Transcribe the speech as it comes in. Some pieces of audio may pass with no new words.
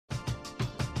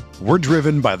We're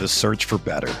driven by the search for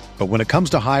better. But when it comes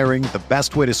to hiring, the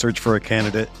best way to search for a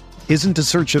candidate isn't to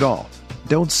search at all.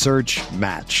 Don't search,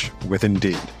 match with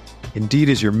Indeed. Indeed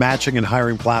is your matching and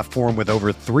hiring platform with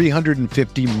over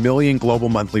 350 million global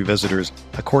monthly visitors,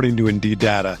 according to Indeed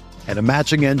data, and a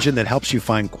matching engine that helps you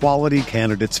find quality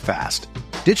candidates fast.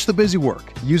 Ditch the busy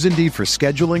work. Use Indeed for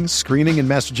scheduling, screening, and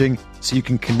messaging so you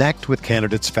can connect with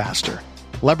candidates faster.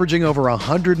 Leveraging over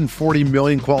 140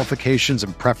 million qualifications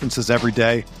and preferences every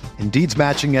day, Indeed's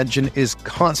matching engine is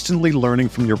constantly learning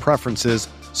from your preferences,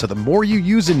 so the more you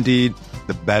use Indeed,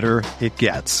 the better it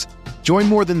gets. Join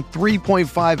more than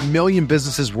 3.5 million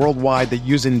businesses worldwide that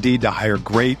use Indeed to hire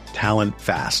great talent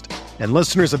fast. And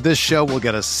listeners of this show will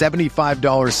get a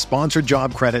 $75 sponsored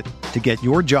job credit to get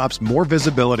your jobs more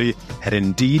visibility at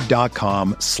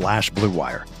Indeed.com/Blue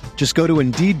Wire. Just go to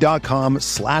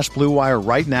Indeed.com/Blue Wire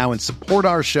right now and support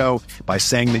our show by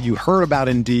saying that you heard about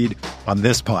Indeed on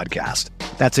this podcast.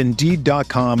 That's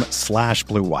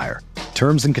Indeed.com/Blue Wire.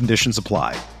 Terms and conditions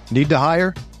apply. Need to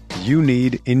hire? You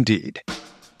need Indeed.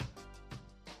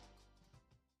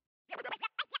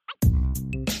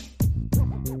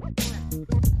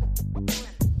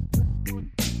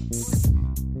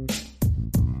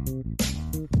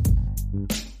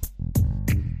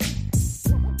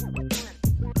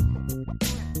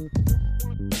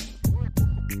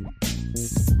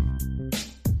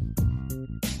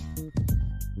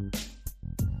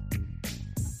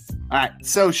 All right,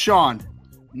 so Sean,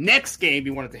 next game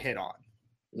you wanted to hit on.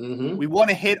 We want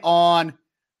to hit on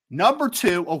number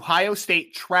 2, Ohio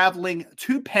State traveling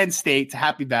to Penn State to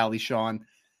Happy Valley, Sean.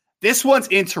 This one's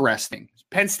interesting.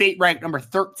 Penn State ranked number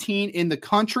 13 in the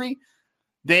country.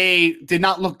 They did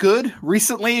not look good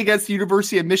recently against the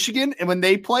University of Michigan, and when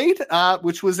they played,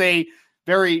 which was a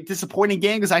very disappointing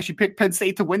game because I actually picked Penn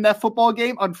State to win that football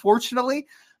game, unfortunately.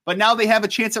 But now they have a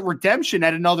chance at redemption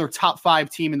at another top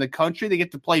 5 team in the country. They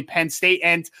get to play Penn State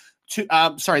and they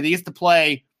get to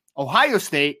play Ohio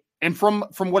State. And from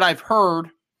what I've heard,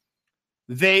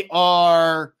 it's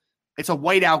a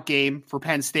whiteout game for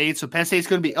Penn State. So Penn State's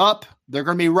going to be up. They're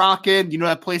going to be rocking. You know,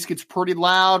 that place gets pretty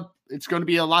loud. It's going to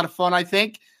be a lot of fun, I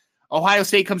think. Ohio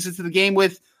State comes into the game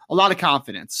with a lot of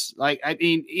confidence.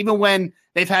 Even when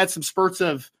they've had some spurts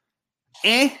of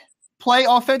play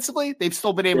offensively, they've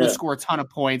still been able to score a ton of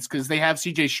points because they have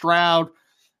CJ Stroud.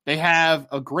 They have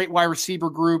a great wide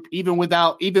receiver group, even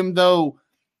though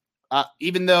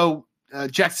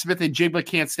Jack Smith and Jigba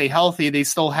can't stay healthy. They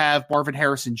still have Marvin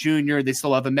Harrison Jr. They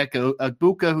still have Emeka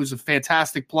Egbuka, who's a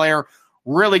fantastic player.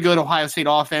 Really good Ohio State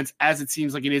offense, as it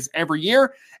seems like it is every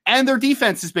year. And their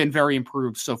defense has been very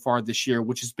improved so far this year,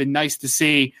 which has been nice to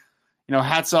see. You know,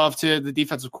 hats off to the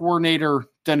defensive coordinator,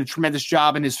 done a tremendous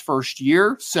job in his first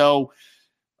year. So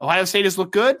Ohio State has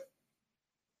looked good.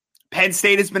 Penn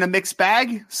State has been a mixed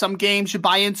bag. Some games you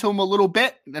buy into them a little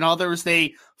bit, and others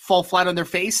they fall flat on their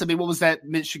face. I mean, what was that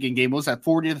Michigan game? What was that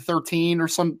 40-13 or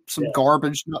some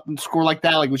garbage score like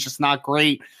that? Like, it was just not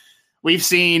great. We've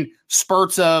seen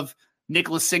spurts of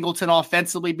Nicholas Singleton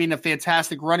offensively being a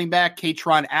fantastic running back.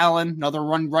 Katron Allen, another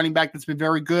running back that's been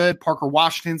very good. Parker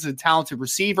Washington's a talented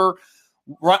receiver.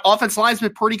 Offensive line's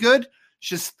been pretty good. It's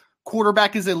just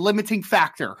quarterback is a limiting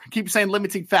factor. I keep saying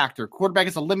limiting factor. Quarterback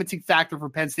is a limiting factor for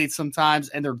Penn State sometimes,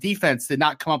 and their defense did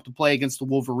not come up to play against the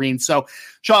Wolverines. So,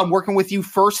 Sean, I'm working with you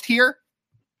first here.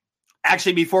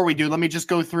 Actually, before we do, let me just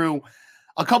go through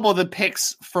a couple of the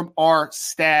picks from our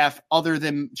staff other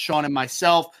than Sean and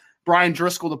myself. Brian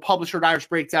Driscoll, the publisher at Irish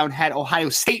Breakdown, had Ohio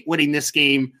State winning this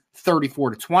game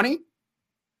 34-20.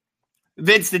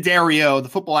 Vince D'Addario, the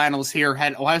football analyst here,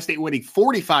 had Ohio State winning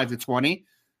 45-20.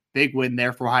 Big win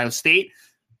there for Ohio State.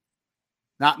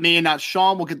 Not me and not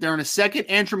Sean. We'll get there in a second.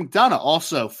 Andrew McDonough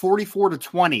also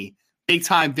 44-20. Big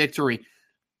time victory.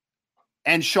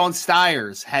 And Sean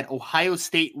Stiers had Ohio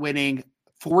State winning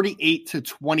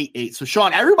 48-28. So,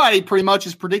 Sean, everybody pretty much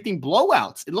is predicting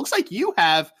blowouts. It looks like you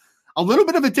have a little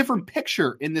bit of a different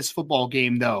picture in this football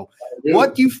game, though.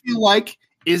 What do you feel like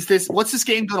what's this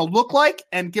game going to look like?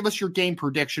 And give us your game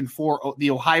prediction for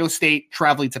the Ohio State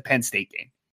traveling to Penn State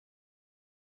game.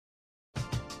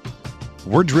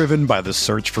 We're driven by the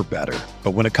search for better.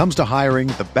 But when it comes to hiring,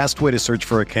 the best way to search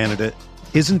for a candidate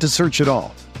isn't to search at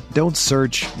all. Don't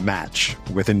search, match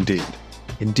with Indeed.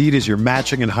 Indeed is your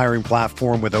matching and hiring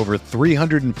platform with over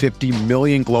 350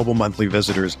 million global monthly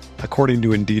visitors, according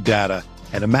to Indeed data,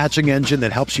 and a matching engine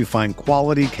that helps you find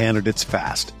quality candidates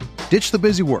fast. Ditch the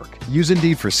busy work. Use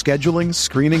Indeed for scheduling,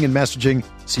 screening, and messaging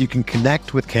so you can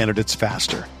connect with candidates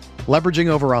faster. Leveraging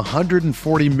over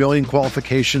 140 million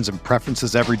qualifications and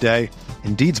preferences every day,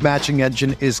 Indeed's matching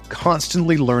engine is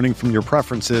constantly learning from your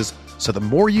preferences, so the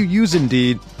more you use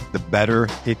Indeed, the better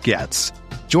it gets.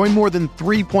 Join more than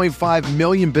 3.5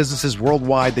 million businesses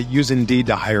worldwide that use Indeed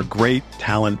to hire great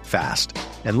talent fast.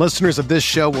 And listeners of this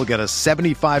show will get a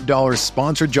 $75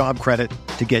 sponsored job credit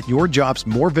to get your jobs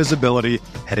more visibility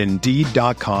at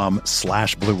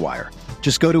Indeed.com/Blue Wire.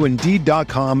 Just go to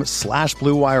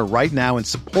Indeed.com/Blue Wire right now and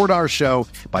support our show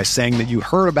by saying that you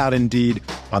heard about Indeed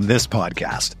on this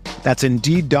podcast. That's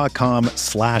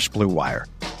Indeed.com/Blue Wire.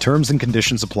 Terms and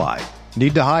conditions apply.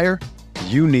 Need to hire?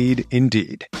 You need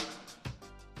Indeed.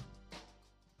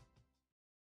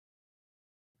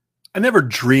 I never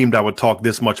dreamed I would talk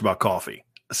this much about coffee,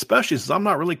 especially since I'm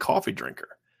not really a coffee drinker.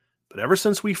 But ever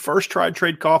since we first tried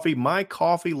Trade Coffee, my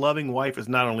coffee-loving wife is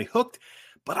not only hooked,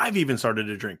 but I've even started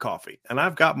to drink coffee, and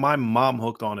I've got my mom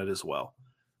hooked on it as well.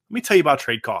 Let me tell you about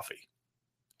Trade Coffee.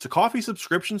 It's a coffee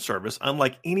subscription service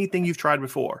unlike anything you've tried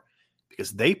before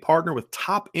because they partner with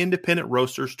top independent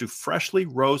roasters to freshly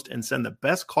roast and send the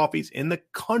best coffees in the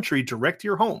country direct to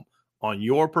your home on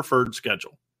your preferred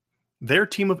schedule. Their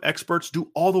team of experts do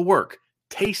all the work,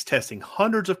 taste testing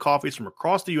hundreds of coffees from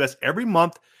across the U.S. every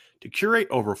month to curate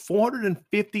over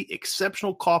 450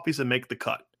 exceptional coffees that make the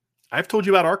cut. I've told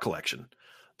you about our collection.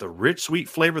 The rich, sweet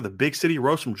flavor of the Big City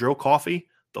Roast from Joe Coffee,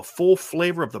 the full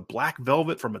flavor of the Black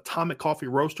Velvet from Atomic Coffee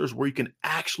Roasters where you can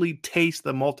actually taste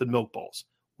the malted milk balls.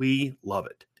 We love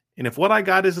it. And if what I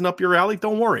got isn't up your alley,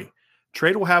 don't worry.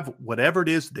 Trade will have whatever it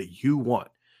is that you want.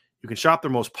 You can shop their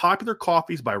most popular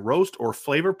coffees by roast or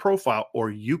flavor profile,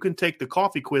 or you can take the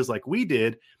coffee quiz like we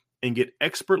did and get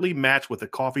expertly matched with the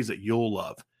coffees that you'll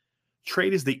love.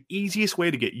 Trade is the easiest way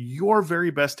to get your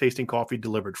very best tasting coffee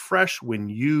delivered fresh when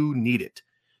you need it.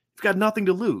 You've got nothing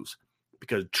to lose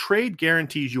because Trade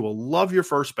guarantees you will love your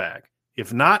first bag.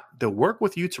 If not, they'll work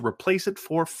with you to replace it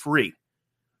for free.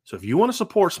 So if you want to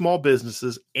support small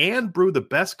businesses and brew the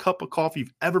best cup of coffee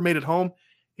you've ever made at home,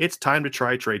 it's time to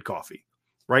try Trade Coffee.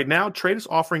 Right now, Trade is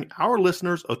offering our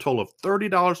listeners a total of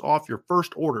 $30 off your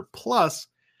first order plus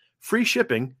free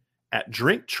shipping at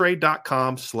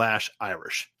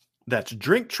drinktrade.com/Irish. That's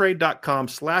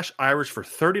drinktrade.com/Irish for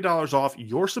 $30 off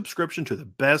your subscription to the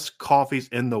best coffees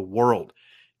in the world.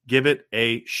 Give it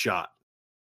a shot.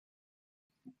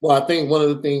 Well, I think one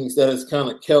of the things that has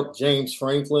kind of kept James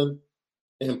Franklin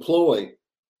employed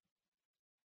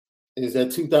is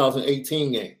that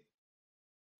 2018 game,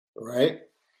 right?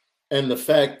 And the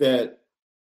fact that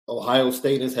Ohio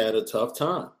State has had a tough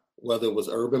time, whether it was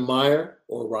Urban Meyer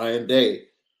or Ryan Day.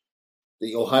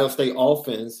 The Ohio State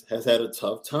offense has had a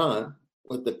tough time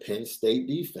with the Penn State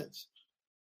defense.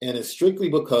 And it's strictly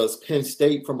because Penn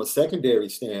State, from a secondary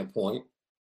standpoint,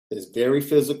 is very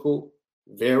physical,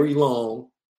 very long,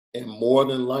 and more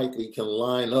than likely can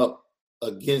line up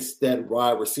against that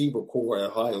wide receiver core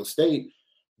at Ohio State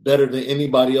better than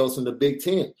anybody else in the Big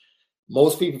Ten.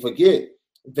 Most people forget,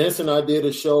 Vince and I did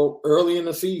a show early in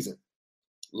the season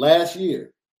last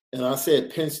year, and I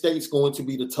said Penn State's going to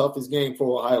be the toughest game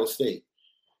for Ohio State.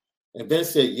 And Vince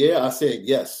said, yeah. I said,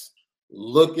 yes.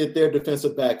 Look at their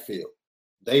defensive backfield.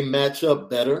 They match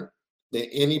up better than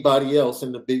anybody else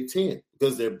in the Big Ten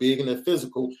because they're big and they're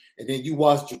physical. And then you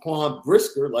watch Jaquan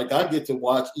Brisker, like I get to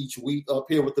watch each week up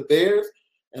here with the Bears.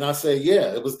 And I say,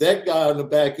 yeah, it was that guy on the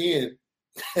back end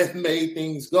that made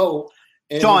things go.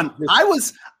 And John, I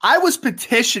was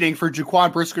petitioning for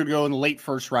Jaquan Brisker to go in the late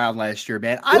first round last year,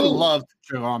 man. I loved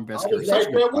Jaquan Brisker. I was right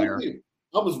there with you.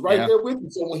 I was right there with you.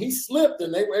 So when he slipped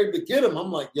and they were able to get him,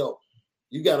 I'm like, yo,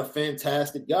 you got a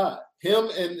fantastic guy. Him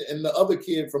and the other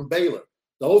kid from Baylor.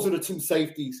 Those are the two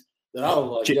safeties that I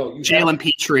was like, yo. Jalen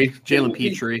Petrie. Jalen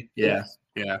Petrie. Yeah.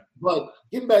 Yeah. But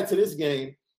getting back to this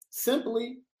game,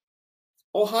 simply,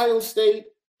 Ohio State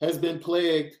has been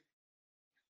plagued.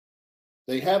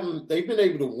 They've been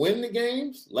able to win the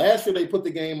games. Last year, they put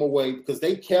the game away because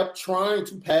they kept trying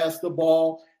to pass the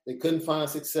ball. They couldn't find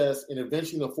success. And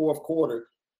eventually, in the fourth quarter,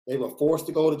 they were forced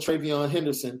to go to Travion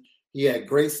Henderson. He had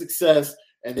great success,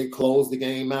 and they closed the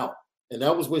game out. And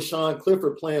that was with Sean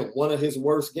Clifford playing one of his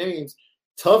worst games.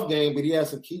 Tough game, but he had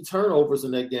some key turnovers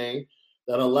in that game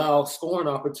that allowed scoring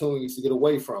opportunities to get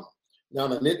away from him. Now,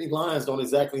 the Nittany Lions don't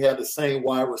exactly have the same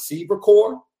wide receiver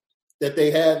core that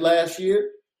they had last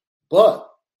year, but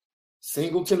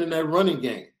Singleton in that running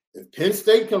game, if Penn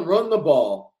State can run the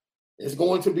ball, it's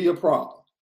going to be a problem,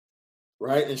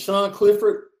 right? And Sean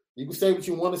Clifford, you can say what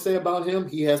you want to say about him.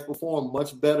 He has performed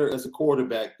much better as a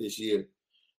quarterback this year,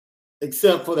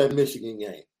 except for that Michigan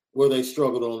game where they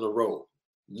struggled on the road.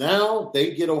 Now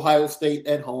they get Ohio State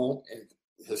at home, and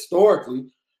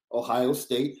historically, Ohio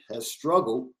State has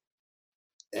struggled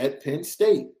at Penn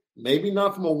State. Maybe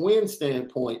not from a win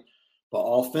standpoint, but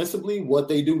offensively, what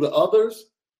they do to others,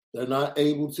 they're not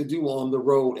able to do on the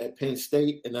road at Penn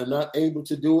State, and they're not able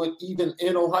to do it even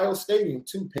in Ohio Stadium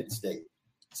to Penn State.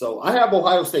 So I have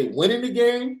Ohio State winning the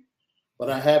game, but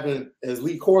I haven't, as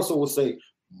Lee Corso would say,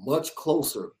 much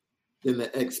closer than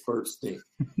the experts think.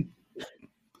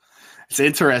 It's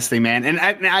interesting, man. And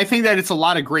I think that it's a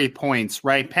lot of great points,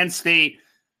 right? Penn State,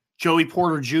 Joey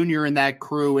Porter Jr. and that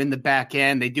crew in the back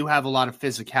end, they do have a lot of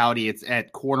physicality. It's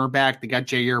at cornerback. They got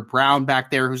Jair Brown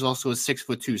back there, who's also a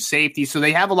 6'2" safety. So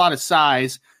they have a lot of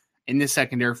size in this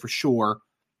secondary for sure.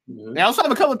 Mm-hmm. They also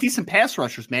have a couple of decent pass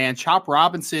rushers, man. Chop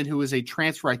Robinson, who is a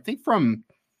transfer, I think from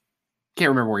can't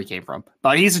remember where he came from,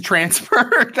 but he's a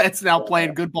transfer that's now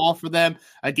playing good ball for them.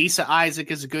 Adisa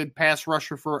Isaac is a good pass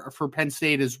rusher for Penn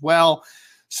State as well.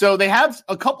 So they have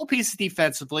a couple pieces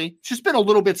defensively. It's just been a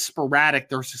little bit sporadic,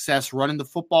 their success running the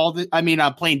football.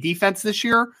 Playing defense this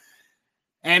year.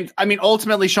 And,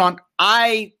 ultimately, Sean,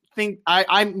 I think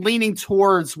I'm leaning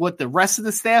towards what the rest of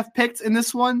the staff picked in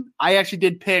this one. I actually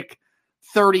did pick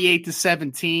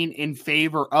 38-17 in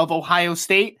favor of Ohio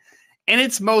State. And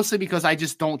it's mostly because I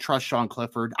just don't trust Sean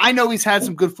Clifford. I know he's had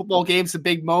some good football games, some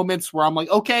big moments where I'm like,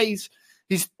 okay,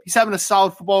 he's having a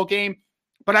solid football game.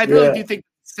 But I really do think the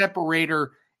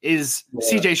separator is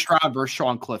CJ Stroud versus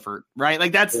Sean Clifford, right?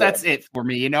 Like that's it for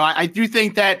me. I do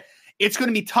think that it's going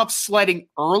to be tough sledding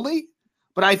early,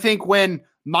 but I think when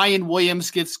Mayan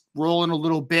Williams gets rolling a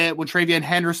little bit, when Travion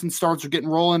Henderson starts getting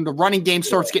rolling, the running game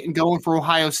starts getting going for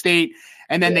Ohio State,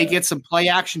 and then they get some play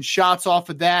action shots off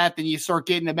of that. Then you start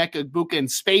getting Emeka Egbuka in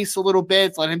space a little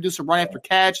bit, let him do some run after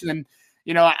catch. And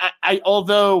then,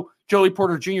 although Joey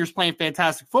Porter Jr. is playing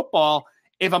fantastic football,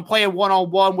 if I'm playing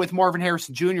one-on-one with Marvin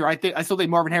Harrison Jr., I still think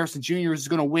Marvin Harrison Jr. is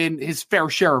going to win his fair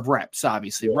share of reps,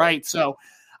 obviously, right? So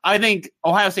I think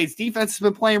Ohio State's defense has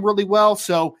been playing really well.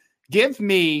 So give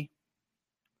me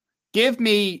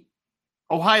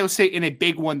Ohio State in a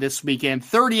big one this weekend.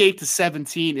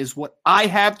 38-17 is what I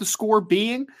have the score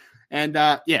being. And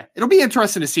it'll be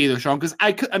interesting to see though, Sean, because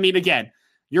again,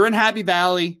 you're in Happy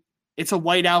Valley. It's a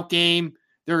whiteout game.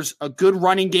 There's a good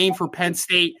running game for Penn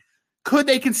State. Could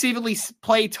they conceivably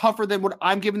play tougher than what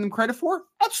I'm giving them credit for?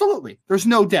 Absolutely. There's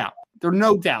no doubt.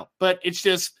 But it's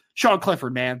just Sean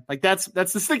Clifford, man. Like that's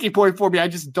the sticking point for me. I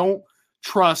just don't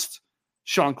trust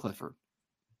Sean Clifford.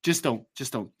 Just don't.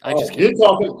 I just can't.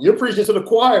 You're preaching to the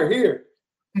choir here.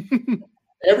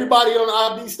 Everybody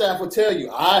on the IB staff will tell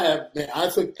you,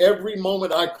 I took every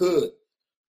moment I could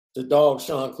to dog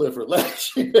Sean Clifford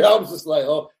last year. I was just like,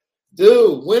 oh,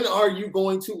 dude, when are you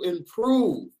going to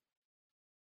improve?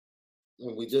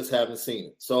 And we just haven't seen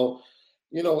it. So,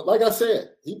 like I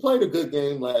said, he played a good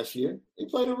game last year. He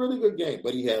played a really good game,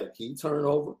 but he had a key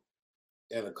turnover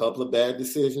and a couple of bad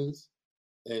decisions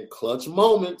and clutch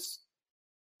moments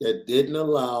that didn't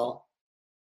allow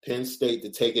Penn State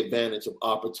to take advantage of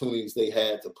opportunities they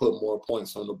had to put more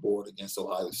points on the board against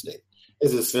Ohio State.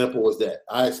 It's as simple as that.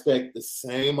 I expect the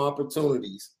same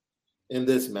opportunities in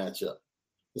this matchup,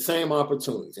 the same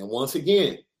opportunities. And once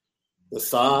again, the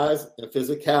size and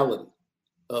physicality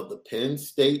of the Penn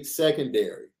State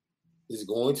secondary is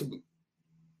going to be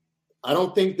 – I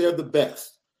don't think they're the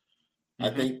best. I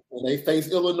think when they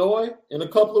face Illinois in a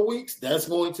couple of weeks, that's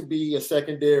going to be a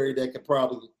secondary that could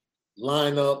probably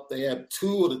line up. They have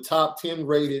 2 of the top 10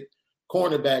 rated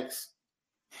cornerbacks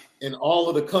in all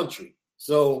of the country.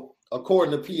 So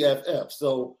according to PFF.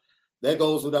 So that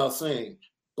goes without saying.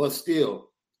 But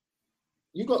still,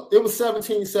 it was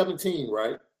 17-17,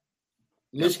 right?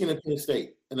 Michigan and Penn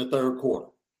State in the third quarter.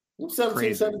 It was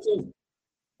 17-17.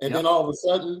 And then all of a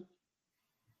sudden,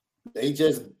 they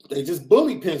just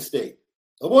bullied Penn State.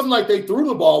 It wasn't like they threw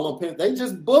the ball on Penn. They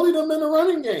just bullied them in the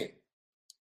running game.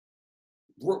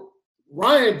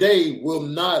 Ryan Day will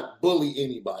not bully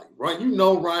anybody, right?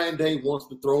 Ryan Day wants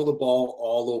to throw the ball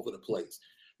all over the place.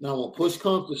 Now, when push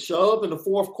comes to shove in the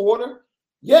fourth quarter,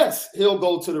 yes, he'll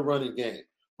go to the running game.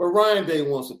 But Ryan Day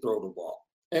wants to throw the ball.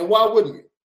 And why wouldn't you?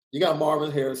 You got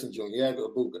Marvin Harrison Jr., you got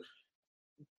Egbuka.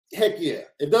 Heck yeah.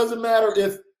 It doesn't matter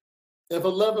if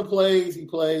 11 plays, he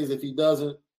plays. If he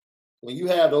doesn't, when you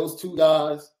have those 2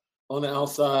 guys on the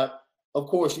outside, of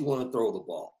course you want to throw the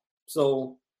ball.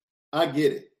 So I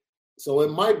get it. So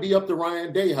it might be up to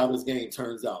Ryan Day how this game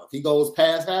turns out. If he goes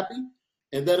pass happy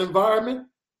in that environment,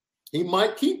 he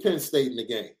might keep Penn State in the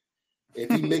game. If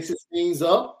he mixes things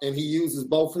up and he uses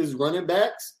both his running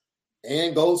backs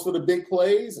and goes for the big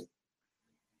plays,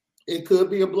 it could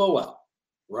be a blowout,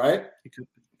 right? It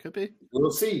could be.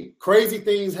 We'll see. Crazy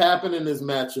things happen in this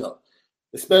matchup,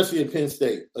 especially in Penn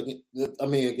State.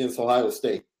 Against Ohio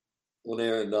State when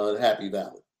they're in Happy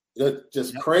Valley.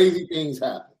 Just crazy things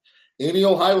happen. Any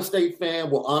Ohio State fan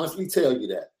will honestly tell you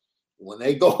that. When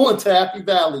they go into Happy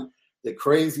Valley, the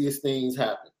craziest things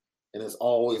happen, and it's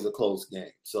always a close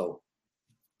game. So,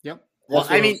 yep. Well,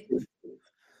 I mean,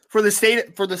 for the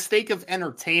sake of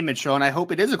entertainment, Sean, I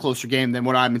hope it is a closer game than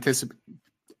what I'm anticipating.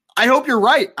 I hope you're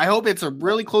right. I hope it's a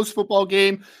really close football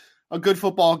game, a good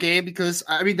football game, because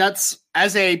I mean, that's,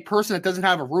 as a person that doesn't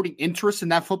have a rooting interest in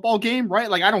that football game, right?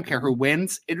 Like, I don't care who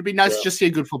wins. It'd be nice to just see a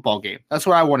good football game. That's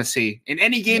what I want to see. In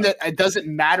any game that it doesn't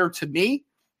matter to me,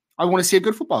 I want to see a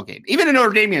good football game. Even in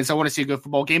Notre Dame games, I want to see a good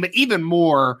football game, but even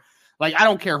more, like, I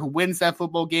don't care who wins that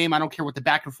football game. I don't care what the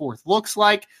back and forth looks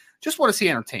like. Just want to see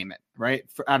entertainment, right,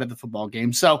 out of the football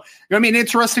game. So, I mean, an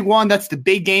interesting one. That's the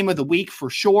big game of the week for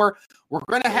sure. We're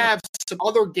going to have some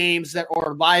other games that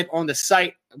are live on the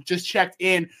site. Just checked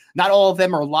in. Not all of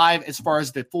them are live as far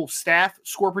as the full staff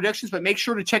score predictions, but make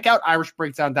sure to check out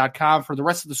irishbreakdown.com for the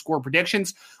rest of the score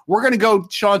predictions. We're going to go,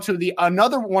 Sean, to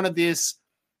another one of this.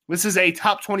 This is a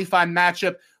top 25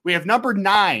 matchup. We have number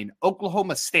 9,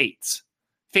 Oklahoma State,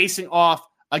 facing off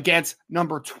against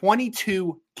number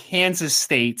 22, Kansas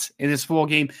State in this football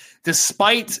game.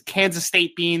 Despite Kansas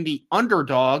State being the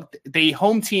underdog, the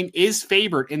home team is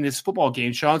favored in this football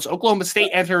game, Sean. So Oklahoma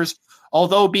State enters,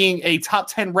 although being a top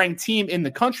 10 ranked team in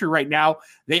the country right now,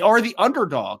 they are the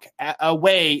underdog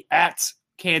away at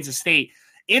Kansas State.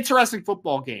 Interesting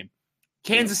football game.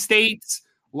 Kansas State,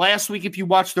 last week, if you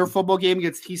watched their football game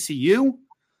against TCU,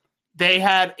 they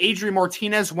had Adrian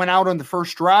Martinez went out on the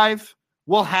first drive.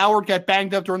 Will Howard got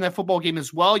banged up during that football game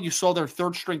as well. You saw their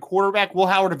third-string quarterback. Will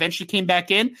Howard eventually came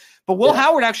back in. But Will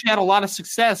Howard actually had a lot of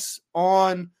success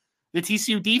on the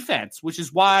TCU defense, which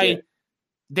is why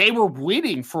they were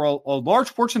bleeding for a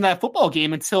large portion of that football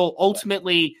game until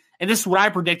ultimately, and this is what I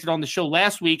predicted on the show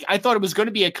last week, I thought it was going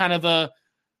to be a kind of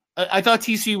I thought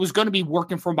TCU was going to be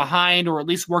working from behind or at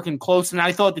least working close, and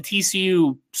I thought the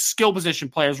TCU skill position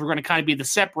players were going to kind of be the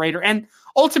separator. And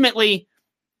ultimately,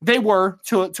 they were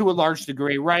to a large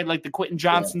degree, right? Like the Quentin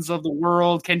Johnsons of the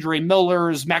world, Kendre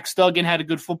Millers, Max Duggan had a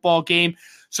good football game.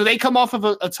 So they come off of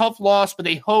a tough loss, but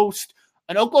they host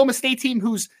an Oklahoma State team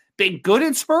who's been good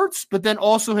in spurts, but then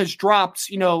also has dropped,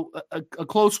 a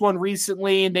close one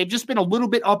recently. And they've just been a little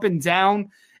bit up and down,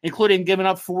 including giving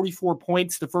up 44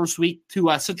 points the first week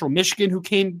to Central Michigan, who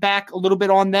came back a little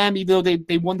bit on them, even though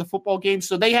they won the football game.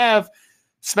 So they have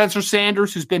Spencer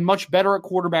Sanders, who's been much better at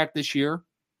quarterback this year.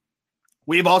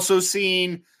 We've also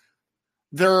seen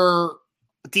their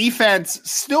defense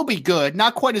still be good,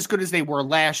 not quite as good as they were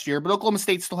last year, but Oklahoma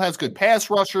State still has good pass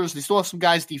rushers. They still have some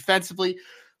guys defensively.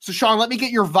 So, Sean, let me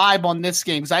get your vibe on this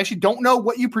game, because I actually don't know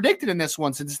what you predicted in this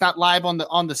one since it's not live on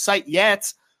the site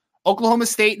yet. Oklahoma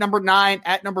State, number 9,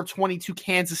 at number 22,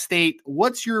 Kansas State.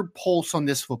 What's your pulse on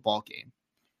this football game?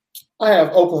 I have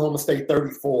Oklahoma State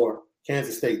 34,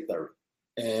 Kansas State 30.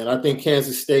 And I think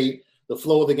Kansas State, the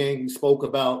flow of the game you spoke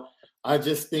about, I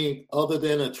just think other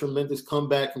than a tremendous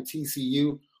comeback from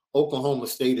TCU, Oklahoma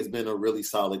State has been a really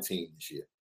solid team this year.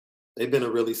 They've been a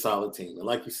really solid team. And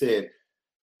like you said,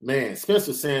 man,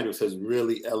 Spencer Sanders has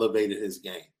really elevated his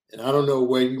game. And I don't know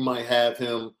where you might have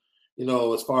him,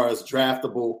 as far as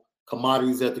draftable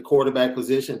commodities at the quarterback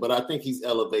position, but I think he's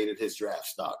elevated his draft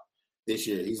stock this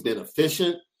year. He's been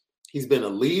efficient. He's been a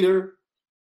leader.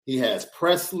 He has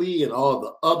Presley and all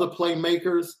the other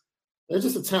playmakers. They're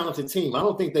just a talented team. I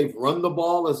don't think they've run the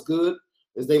ball as good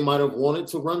as they might have wanted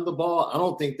to run the ball. I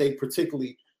don't think they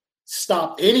particularly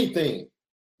stopped anything,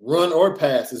 run or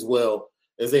pass, as well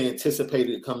as they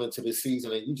anticipated coming into the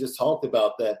season. And you just talked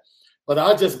about that. But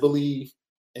I just believe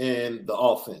in the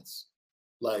offense.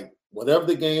 Like, whatever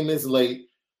the game is late,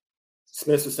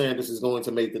 Spencer Sanders is going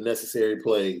to make the necessary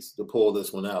plays to pull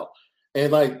this one out.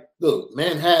 And, look,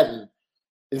 Manhattan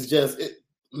is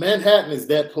Manhattan is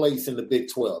that place in the Big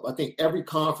 12. I think every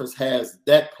conference has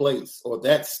that place or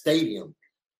that stadium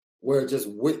where just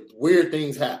weird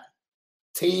things happen.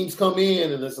 Teams come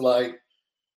in and it's like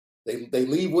they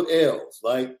leave with L's.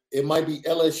 Like, it might be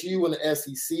LSU and the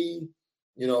SEC,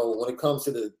 when it comes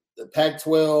to the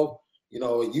Pac-12,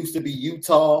 it used to be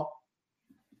Utah.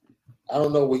 I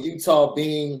don't know, with Utah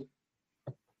being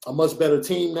a much better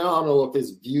team now, I don't know if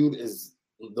it's viewed as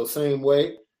the same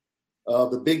way.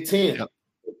 The Big Ten. Yep.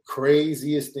 The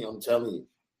craziest thing, I'm telling you,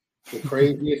 the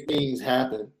craziest things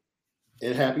happen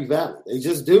in Happy Valley. They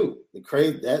just do.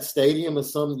 That stadium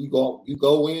is something you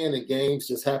go in and games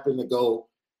just happen to go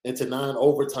into 9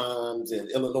 overtimes and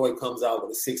Illinois comes out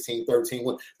with a 16-13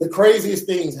 win. The craziest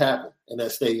things happen in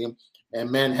that stadium,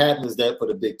 and Manhattan is that for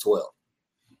the Big 12.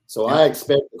 So I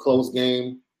expect a close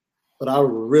game, but I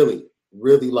really,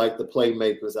 really like the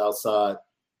playmakers outside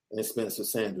and Spencer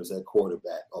Sanders at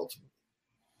quarterback ultimately.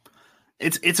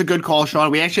 It's a good call,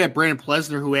 Sean. We actually had Brandon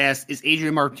Plesner who asked, is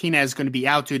Adrian Martinez going to be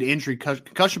out due to injury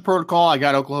concussion protocol? I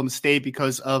got Oklahoma State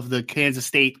because of the Kansas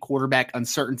State quarterback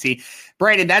uncertainty.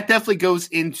 Brandon, that definitely goes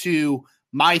into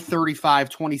my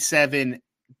 35-27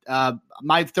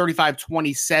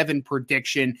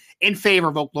 prediction in favor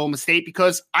of Oklahoma State,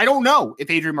 because I don't know if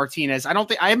Adrian Martinez, I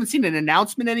haven't seen an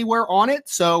announcement anywhere on it.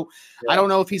 So I don't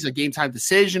know if he's a game time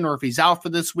decision or if he's out for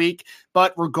this week,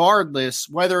 but regardless,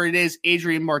 whether it is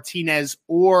Adrian Martinez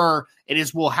or it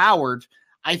is Will Howard,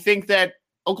 I think that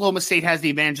Oklahoma State has the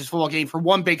advantage in this football game for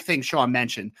one big thing Sean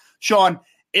mentioned. Sean,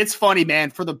 it's funny, man,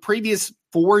 for the previous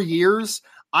 3 years,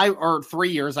 I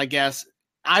guess,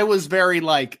 I was very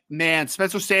like, man,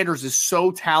 Spencer Sanders is so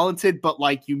talented, but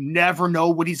like you never know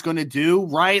what he's going to do,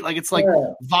 right? Like it's like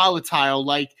volatile.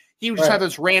 Like he would just have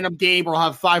this random game or he'll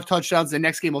have 5 touchdowns. The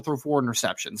next game he'll throw 4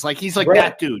 interceptions. Like he's like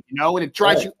that dude, and it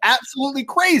drives you absolutely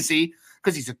crazy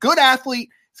because he's a good athlete.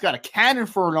 He's got a cannon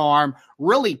for an arm,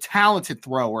 really talented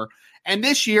thrower. And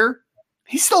this year,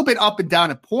 he's still been up and down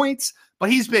at points,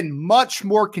 but he's been much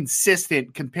more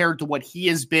consistent compared to what he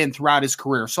has been throughout his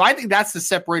career. So I think that's the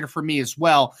separator for me as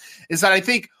well, is that I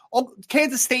think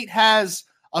Kansas State has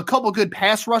a couple good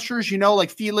pass rushers,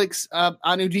 like Felix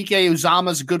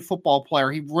Anudike-Uzomah is a good football player.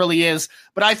 He really is.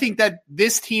 But I think that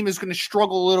this team is going to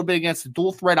struggle a little bit against the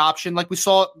dual threat option, like we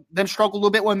saw them struggle a little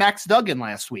bit with Max Duggan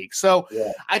last week. So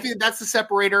I think that's the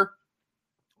separator.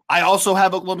 I also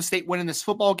have Oklahoma State winning this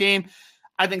football game.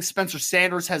 I think Spencer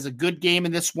Sanders has a good game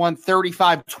in this one,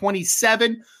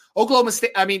 35-27.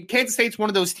 Kansas State's one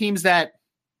of those teams that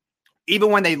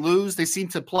even when they lose, they seem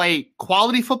to play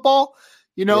quality football.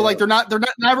 Like they're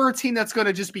never a team that's going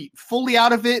to just be fully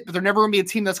out of it, but they're never going to be a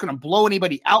team that's going to blow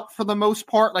anybody out for the most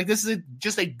part. Like this is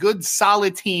just a good,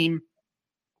 solid team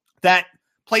that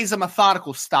plays a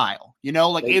methodical style.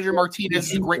 Like Adrian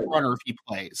Martinez is a great runner if he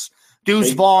plays.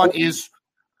 Deuce Vaughn's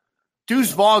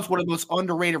one of the most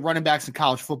underrated running backs in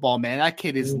college football, man. That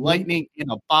kid is lightning in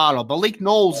a bottle. Malik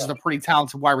Knowles is a pretty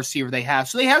talented wide receiver they have.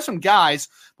 So they have some guys,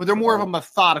 but they're more of a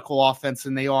methodical offense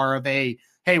than they are of a,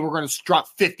 hey, we're going to drop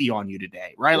 50 on you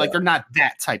today, right? Like they're not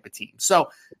that type of team. So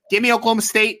give me Oklahoma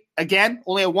State. Again,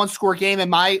 only a 1-score game in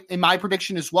my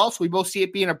prediction as well. So we both see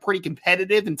it being a pretty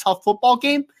competitive and tough football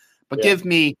game. But give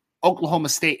me Oklahoma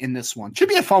State in this one. Should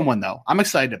be a fun one, though. I'm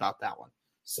excited about that one.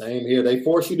 Same here. They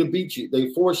force you to beat you.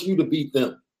 They force you to beat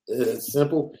them. It's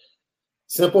simple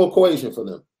equation for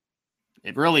them.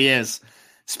 It really is.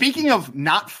 Speaking of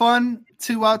not fun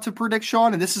to predict,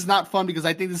 Sean, and this is not fun because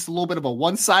I think this is a little bit of a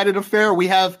one-sided affair. We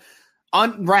have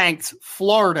unranked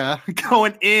Florida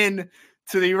going in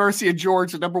to the University of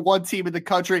Georgia, number 1 team in the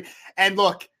country. And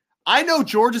look, I know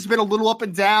Georgia's been a little up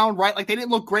and down, right? Like they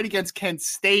didn't look great against Kent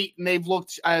State, and they've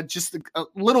looked just a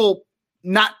little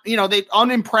not, they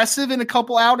unimpressive in a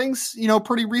couple outings,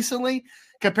 pretty recently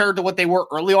compared to what they were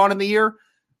early on in the year.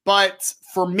 But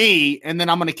for me, and then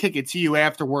I'm going to kick it to you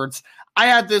afterwards, I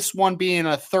had this one being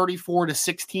a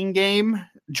 34-16 game,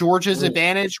 Georgia's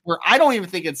advantage, where I don't even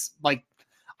think it's like,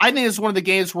 I think it's one of the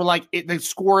games where like the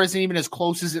score isn't even as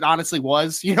close as it honestly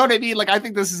was. You know what I mean? Like I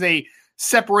think this is a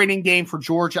separating game for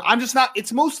Georgia. I'm just not,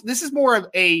 this is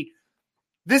more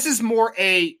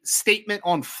a statement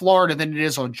on Florida than it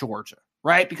is on Georgia,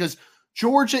 right? Because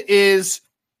Georgia is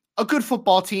a good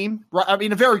football team, right? I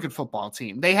mean, a very good football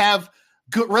team. They have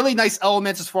really nice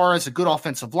elements as far as a good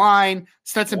offensive line.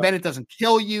 Stetson Bennett doesn't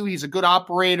kill you. He's a good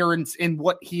operator in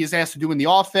what he is asked to do in the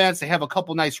offense. They have a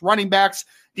couple nice running backs.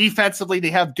 Defensively, they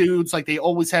have dudes like they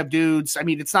always have dudes. I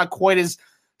mean, it's not quite as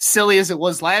silly as it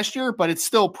was last year, but it's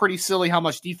still pretty silly how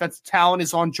much defensive talent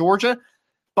is on Georgia.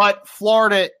 But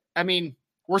Florida, I mean,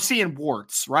 we're seeing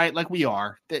warts, right? Like we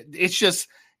are. It's just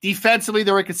defensively,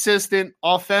 they're inconsistent.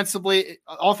 Offensively,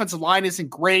 offensive line isn't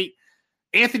great.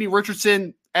 Anthony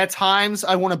Richardson, at times,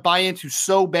 I want to buy into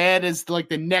so bad as like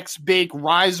the next big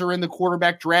riser in the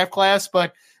quarterback draft class,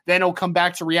 but then he'll come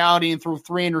back to reality and throw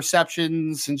 3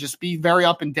 interceptions and just be very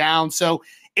up and down. So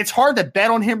it's hard to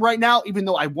bet on him right now, even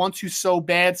though I want to so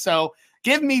bad. So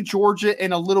give me Georgia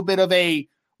in a little bit of a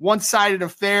one-sided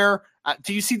affair.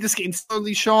 Do you see this game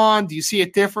similarly, Sean? Do you see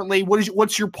it differently?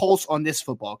 What's your pulse on this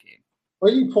football game?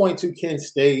 Well, you point to Kent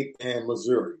State and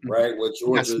Missouri, right? With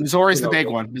Georgia, yes, Missouri's the big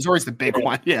one. Missouri's the big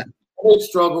one, yeah. They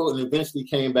struggled and eventually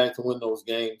came back to win those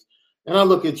games. And I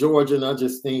look at Georgia and I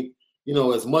just think,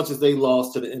 as much as they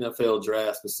lost to the NFL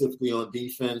draft, specifically on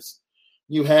defense,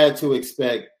 you had to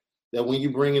expect that when you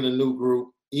bring in a new group,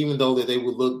 even though that they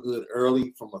would look good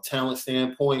early from a talent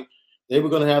standpoint, they were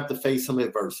going to have to face some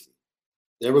adversity.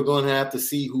 They were going to have to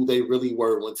see who they really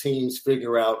were when teams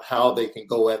figure out how they can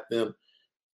go at them.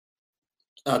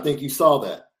 I think you saw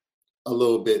that. a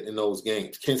little bit in those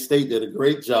games. Kent State did a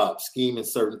great job scheming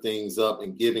certain things up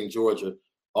and giving Georgia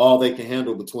all they can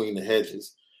handle between the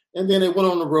hedges. And then they went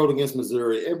on the road against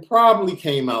Missouri and probably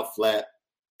came out flat,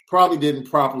 probably didn't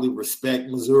properly respect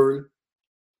Missouri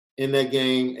in that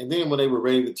game. And then when they were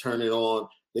ready to turn it on,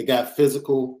 they got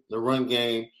physical, the run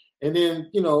game, and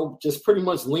then, just pretty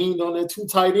much leaned on their two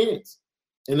tight ends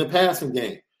in the passing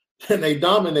game. And they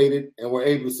dominated and were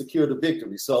able to secure the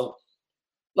victory. So,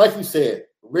 like you said,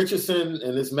 Richardson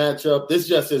and this matchup, this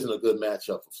just isn't a good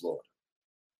matchup for Florida,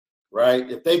 right?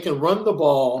 If they can run the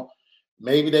ball,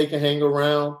 maybe they can hang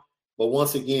around. But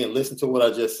once again, listen to what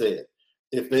I just said.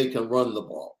 If they can run the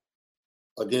ball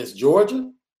against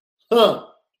Georgia, they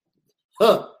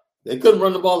couldn't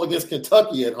run the ball against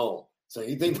Kentucky at home. So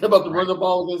you think they're about to run the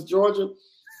ball against Georgia?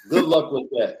 Good luck with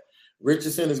that.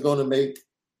 Richardson is going to make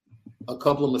a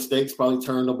couple of mistakes, probably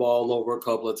turn the ball over a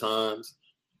couple of times.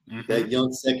 Mm-hmm. That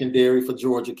young secondary for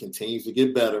Georgia continues to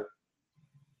get better,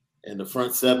 and the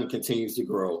front seven continues to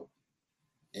grow.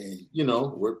 And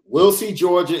we'll see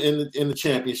Georgia in the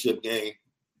championship game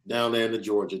down there in the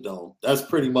Georgia Dome. That's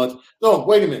pretty much. No,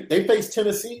 wait a minute. They face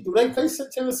Tennessee. Do they face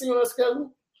Tennessee on their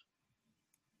schedule?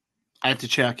 I have to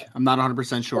check. I'm not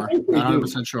 100% sure. Not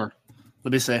 100% sure.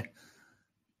 Let me see.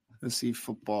 Let's see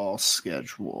football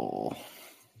schedule.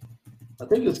 I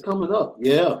think it's coming up.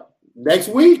 Yeah, next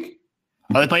week.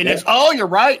 Oh, they play next. Oh, you're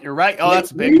right. You're right. Oh,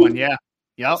 that's a big one. Yeah.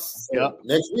 Yep. Yep.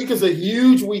 Next week is a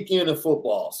huge weekend of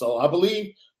football. So I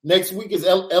believe next week is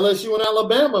LSU and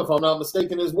Alabama, if I'm not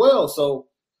mistaken, as well. So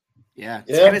yeah.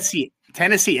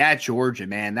 Tennessee at Georgia,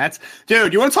 man.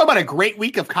 Dude, you want to talk about a great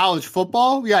week of college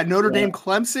football? We got Notre Dame,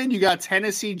 Clemson. You got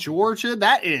Tennessee, Georgia.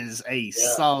 That is a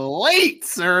slate,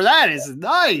 sir. That is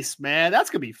nice, man. That's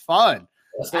going to be fun.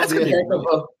 That's going to be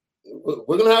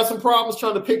we're going to have some problems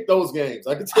trying to pick those games.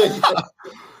 I can tell you that.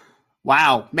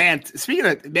 Wow, man. Speaking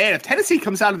of, if Tennessee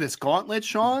comes out of this gauntlet,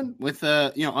 Sean, with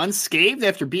unscathed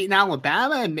after beating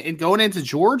Alabama and going into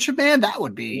Georgia, man, that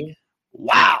would be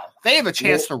wow. They have a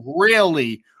chance to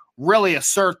really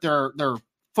assert their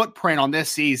footprint on this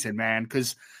season, man.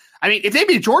 Because if they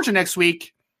beat Georgia next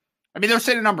week, they're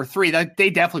sitting at number 3. They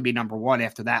definitely be number 1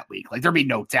 after that week. Like, there'd be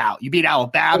no doubt. You beat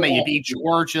Alabama, you beat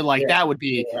Georgia. Like, that would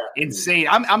be insane.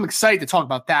 I'm excited to talk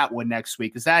about that one next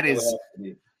week because that's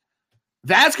going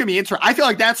to be interesting. I feel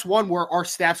like that's one where our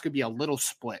staff's going to be a little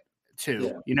split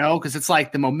too, because it's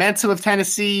like the momentum of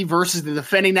Tennessee versus the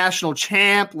defending national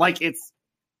champ. Like, it's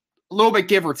a little bit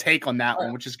give or take on that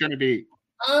one, which is going to be.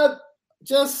 I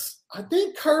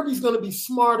think Kirby's going to be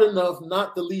smart enough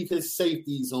not to leave his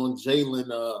safeties on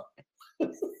Jalen.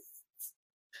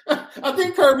 I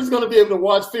think Kirby's going to be able to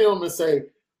watch film and say,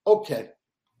 okay,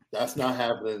 that's not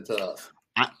happening to us.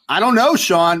 I don't know,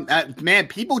 Sean. Man,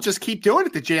 people just keep doing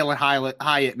it to Jalen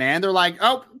Hyatt, man. They're like,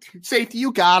 oh, safety,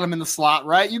 you got him in the slot,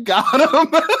 right? You got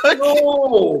him.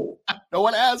 No. No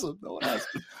one has him.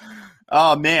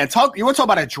 Oh, man. You want to talk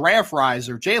about a draft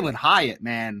riser, Jalen Hyatt,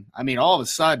 man. All of a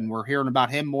sudden, we're hearing about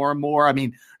him more and more.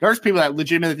 There's people that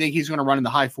legitimately think he's going to run in the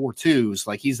high 4.2s.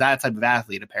 Like, he's that type of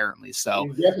athlete, apparently. So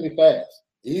he's definitely fast.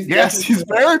 He's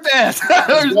very fast.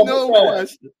 There's no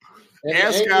question.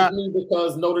 And me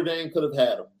because Notre Dame could have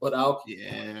had him, but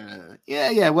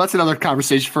yeah. Well, that's another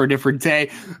conversation for a different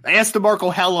day. Ask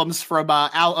DeMarco Helms from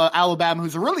Alabama,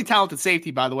 who's a really talented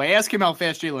safety, by the way. Ask him how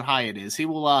fast Jalen Hyatt is.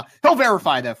 He'll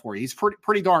verify that for you. He's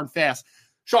pretty darn fast.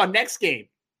 Sean, next game.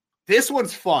 This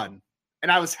one's fun,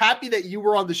 and I was happy that you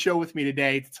were on the show with me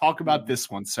today to talk about this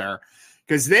one, sir,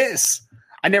 because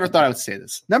I never thought I would say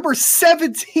this. Number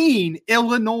 17,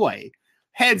 Illinois,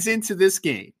 heads into this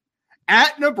game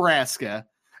at Nebraska.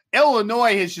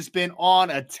 Illinois has just been on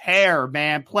a tear,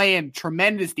 man, playing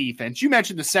tremendous defense. You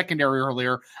mentioned the secondary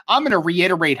earlier. I'm going to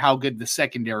reiterate how good the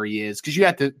secondary is because you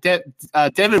had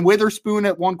Devin Witherspoon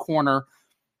at one corner,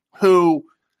 who,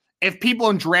 if people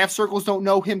in draft circles don't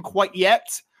know him quite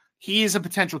yet, he is a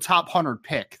potential top 100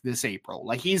 pick this April.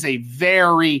 Like, he's a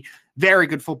very, very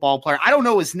good football player. I don't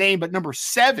know his name, but number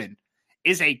 7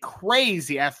 is a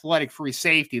crazy athletic free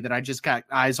safety that I just got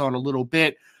eyes on a little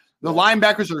bit. The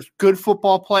linebackers are good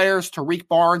football players. Tariq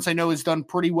Barnes, I know, has done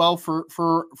pretty well for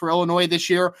Illinois this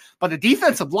year. But the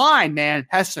defensive line, man,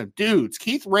 has some dudes.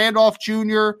 Keith Randolph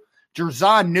Jr.,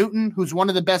 Jerzon Newton, who's one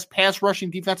of the best pass rushing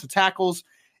defensive tackles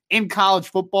in college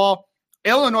football.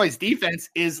 Illinois' defense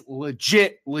is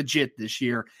legit this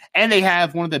year. And they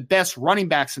have one of the best running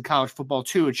backs in college football,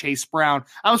 too, Chase Brown.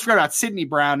 I almost forgot about Sidney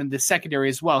Brown in the secondary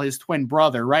as well, his twin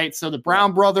brother, right? So the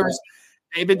Brown brothers,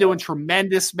 they've been doing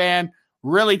tremendous, man.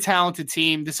 Really talented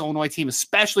team, this Illinois team,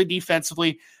 especially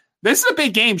defensively. This is a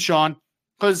big game, Sean,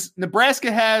 because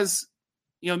Nebraska has,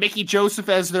 Mickey Joseph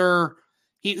as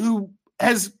who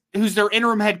has who's their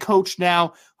interim head coach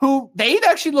now, who they've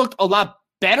actually looked a lot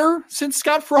better since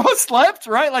Scott Frost left,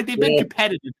 right? Like they've been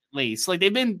competitive at least. Like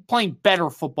they've been playing better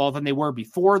football than they were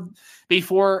before he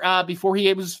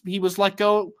was let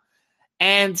go.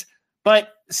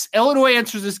 But Illinois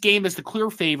enters this game as the clear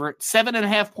favorite,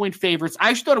 7.5-point favorites. I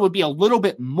actually thought it would be a little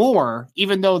bit more,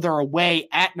 even though they're away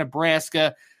at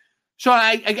Nebraska. Sean,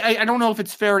 I don't know if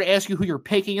it's fair to ask you who you're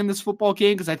picking in this football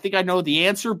game because I think I know the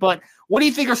answer, but what do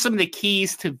you think are some of the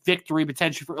keys to victory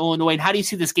potentially for Illinois, and how do you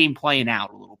see this game playing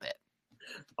out a little bit?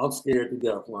 I'm scared to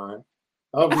death, Ryan.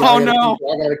 No.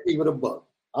 I got to keep it a buck.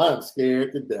 I am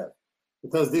scared to death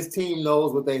because this team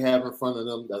knows what they have in front of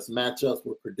them. That's matchups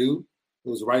with Purdue,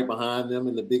 who's right behind them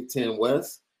in the Big Ten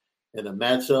West, and a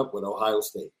matchup with Ohio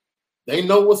State. They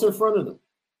know what's in front of them.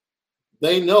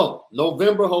 They know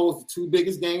November holds the two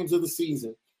biggest games of the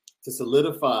season to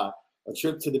solidify a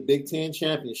trip to the Big Ten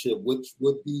Championship, which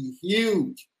would be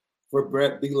huge for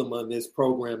Brett Bielema and his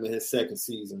program in his second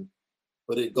season.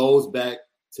 But it goes back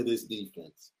to this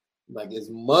defense. Like as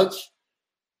much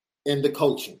in the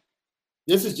coaching.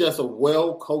 This is just a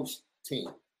well-coached team.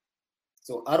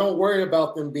 So I don't worry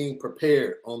about them being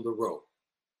prepared on the road.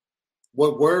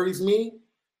 What worries me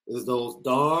is those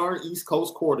darn East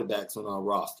Coast quarterbacks on our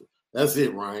roster. That's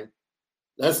it, Ryan.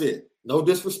 That's it. No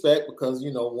disrespect because,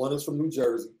 one is from New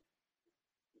Jersey.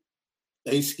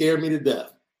 They scared me to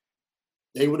death.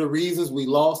 They were the reasons we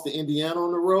lost to Indiana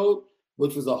on the road,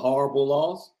 which was a horrible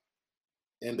loss.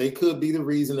 And they could be the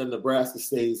reason that Nebraska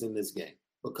stays in this game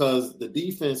because the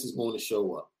defense is going to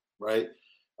show up, right?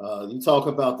 You talk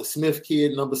about the Smith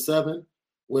kid, number 7,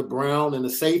 with Brown and the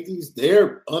safeties.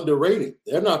 They're underrated.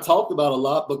 They're not talked about a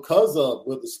lot because of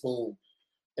Witherspoon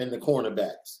and the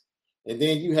cornerbacks. And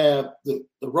then you have the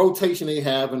rotation they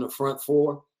have in the front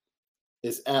four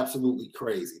is absolutely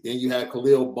crazy. Then you have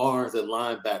Khalil Barnes at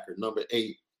linebacker, number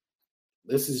 8.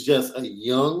 This is just a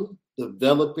young,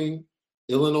 developing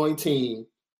Illinois team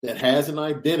that has an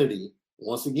identity.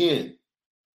 Once again,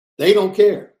 they don't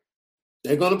care.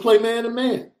 They're going to play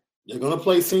man-to-man. They're going to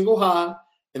play single high,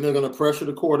 and they're going to pressure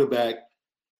the quarterback.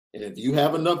 And if you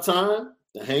have enough time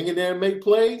to hang in there and make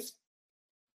plays,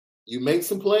 you make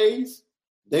some plays,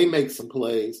 they make some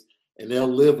plays, and they'll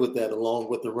live with that along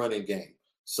with the running game.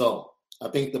 So I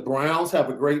think the Browns have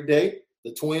a great day,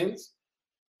 the Twins.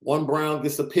 One Brown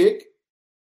gets a pick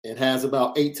and has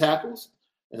about 8 tackles,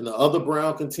 and the other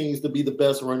Brown continues to be the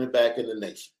best running back in the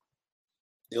nation.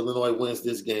 Illinois wins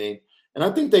this game, and I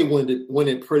think they win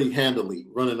it pretty handily,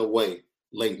 running away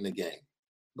late in the game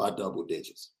by double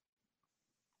digits.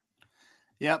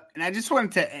 Yep, and I just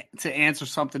wanted to answer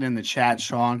something in the chat,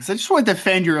 Sean, because I just want to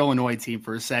defend your Illinois team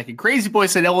for a second. Crazy Boy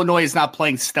said Illinois is not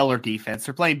playing stellar defense.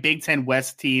 They're playing Big Ten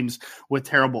West teams with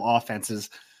terrible offenses.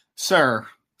 Sir.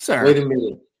 Wait a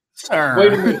minute.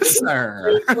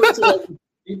 Sir.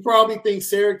 You probably think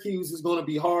Syracuse is going to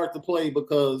be hard to play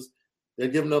because they're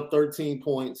giving up 13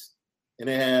 points and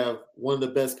they have one of the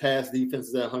best pass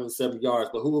defenses at 170 yards.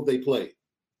 But who have they played?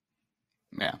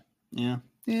 Yeah.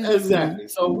 Exactly.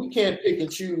 So we can't pick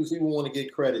and choose who we want to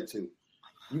get credit to.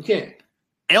 You can't.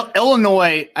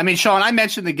 Illinois, I mean, Sean, I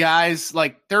mentioned the guys,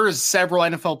 like there's several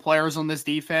NFL players on this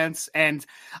defense, and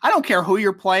I don't care who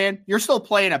you're playing. You're still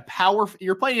playing in a Power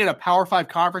 5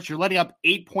 conference. You're letting up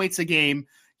 8 points a game.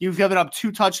 You've given up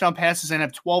 2 touchdown passes and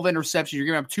have 12 interceptions. You're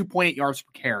giving up 2.8 yards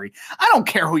per carry. I don't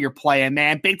care who you're playing,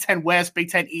 man. Big Ten West,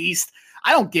 Big Ten East.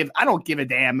 I don't give a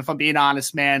damn, if I'm being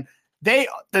honest, man.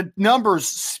 The numbers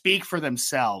speak for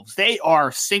themselves. They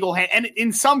are single-handed. And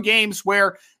in some games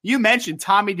where you mentioned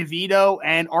Tommy DeVito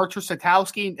and Artur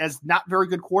Satowski as not very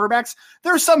good quarterbacks,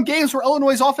 there are some games where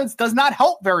Illinois' offense does not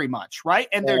help very much, right?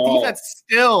 And their defense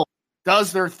still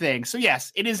does their thing. So,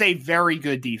 yes, it is a very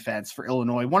good defense for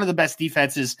Illinois, one of the best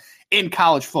defenses in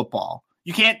college football.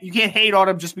 You can't hate on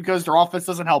them just because their offense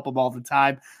doesn't help them all the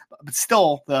time. But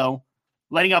still, though,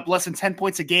 letting up less than 10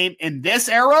 points a game in this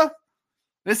era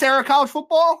of college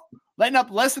football, letting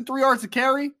up less than 3 yards a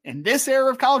carry in this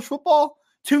era of college football,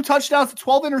 2 touchdowns to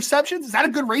 12 interceptions. Is that a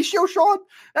good ratio, Sean?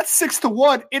 That's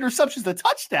 6-1 interceptions to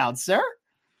touchdowns, sir.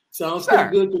 Sounds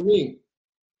pretty good to me.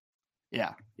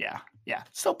 Yeah.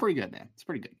 Still pretty good, man. It's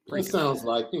pretty good. It sounds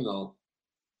like,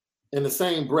 in the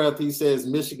same breath, he says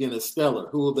Michigan is stellar.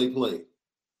 Who will they play?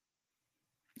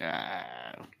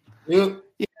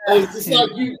 It's like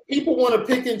people want to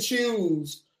pick and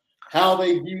choose how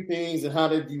they view things and how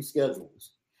they view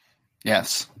schedules.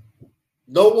 Yes.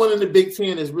 No one in the Big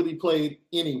Ten has really played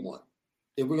anyone,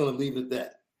 if we're going to leave it at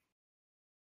that.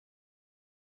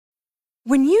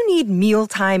 When you need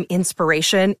mealtime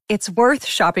inspiration, it's worth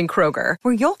shopping Kroger,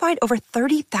 where you'll find over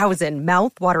 30,000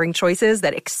 mouth-watering choices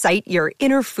that excite your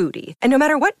inner foodie. And no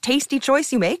matter what tasty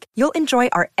choice you make, you'll enjoy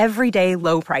our everyday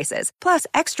low prices, plus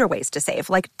extra ways to save,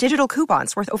 like digital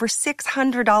coupons worth over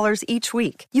 $600 each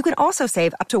week. You can also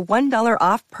save up to $1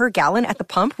 off per gallon at the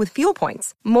pump with fuel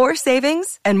points. More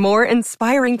savings and more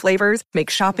inspiring flavors make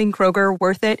shopping Kroger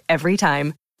worth it every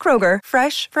time. Kroger,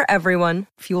 fresh for everyone.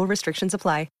 Fuel restrictions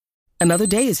apply. Another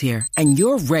day is here, and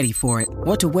you're ready for it.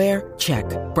 What to wear? Check.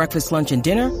 Breakfast, lunch, and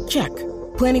dinner? Check.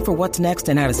 Planning for what's next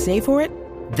and how to save for it?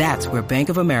 That's where Bank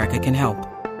of America can help.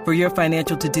 For your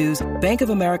financial to-dos, Bank of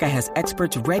America has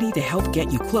experts ready to help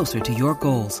get you closer to your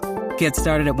goals. Get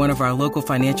started at one of our local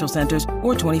financial centers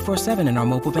or 24/7 in our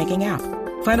mobile banking app.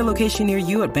 Find a location near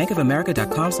you at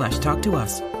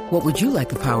bankofamerica.com/talktous. What would you like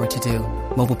the power to do?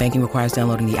 Mobile banking requires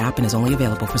downloading the app and is only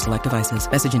available for select devices.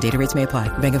 Message and data rates may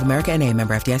apply. Bank of America NA,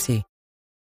 member FDIC.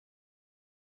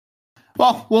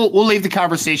 Well, we'll leave the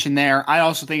conversation there. I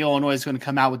also think Illinois is going to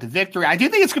come out with the victory. I do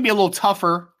think it's going to be a little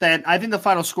tougher. I think the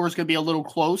final score is going to be a little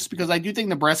close because I do think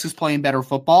Nebraska's playing better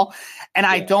football, and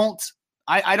I don't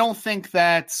think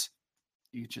that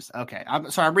you just okay. I'm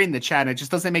sorry, I'm reading the chat. And it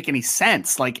just doesn't make any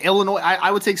sense. Like Illinois,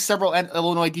 I would take several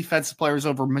Illinois defensive players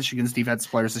over Michigan's defensive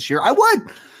players this year. I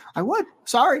would.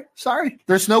 Sorry.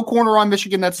 There's no corner on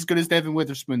Michigan that's as good as Devin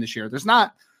Witherspoon this year. There's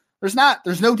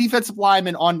no defensive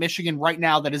lineman on Michigan right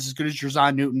now that is as good as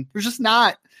Jerzon Newton. There's just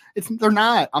not. They're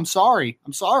not. I'm sorry.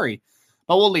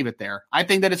 But we'll leave it there. I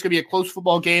think that it's going to be a close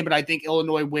football game, but I think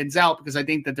Illinois wins out because I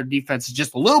think that their defense is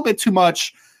just a little bit too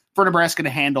much for Nebraska to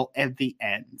handle at the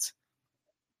end.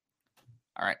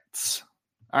 All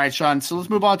right, Sean. So let's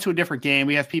move on to a different game.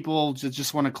 We have people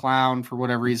just want to clown for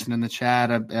whatever reason in the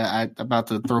chat. I'm about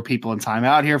to throw people in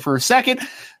timeout here for a second.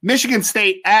 Michigan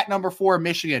State at number 4,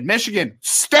 Michigan. Michigan,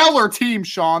 stellar team,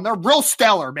 Sean. They're real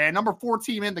stellar, man. Number 4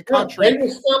 team in the country.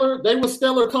 Yeah, they were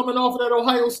stellar coming off of that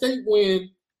Ohio State win,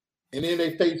 and then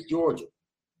they faced Georgia.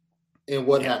 And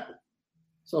what happened?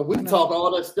 So we talk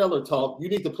all that stellar talk. You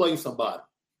need to play somebody.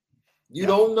 You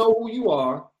don't know who you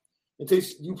are until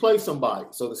you play somebody.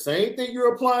 So the same thing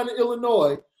you're applying to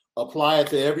Illinois, apply it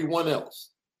to everyone else.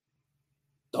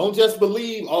 Don't just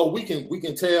believe, we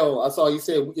can tell. I saw you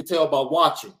said we can tell by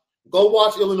watching. Go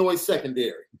watch Illinois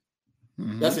secondary.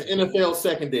 Mm-hmm. That's an NFL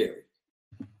secondary.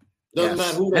 Doesn't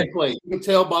matter who they play. You can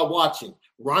tell by watching.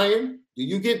 Ryan, do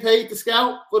you get paid to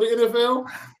scout for the NFL?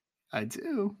 I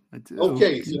do.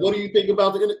 Okay, so what do you think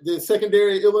about the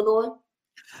secondary of Illinois?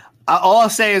 All I'll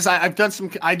say is I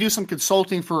do some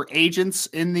consulting for agents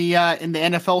in the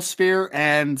NFL sphere,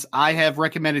 and I have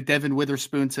recommended Devin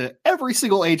Witherspoon to every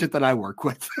single agent that I work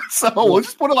with. So we'll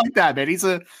just put it like that, man. He's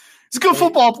a good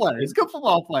football player. He's a good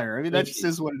football player. I mean, that just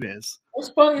is what it is. It's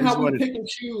funny how we pick and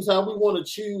choose, how we want to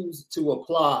choose to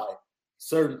apply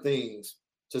certain things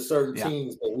to certain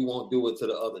teams, but we won't do it to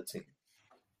the other team.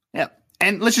 Yeah,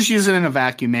 and let's just use it in a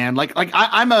vacuum, man. Like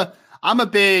I'm a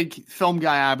big film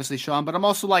guy, obviously, Sean, but I'm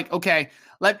also like, okay,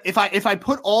 if I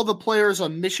put all the players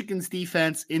on Michigan's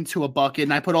defense into a bucket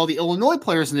and I put all the Illinois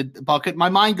players in the bucket, my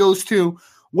mind goes to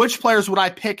which players would I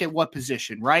pick at what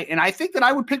position, right? And I think that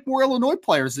I would pick more Illinois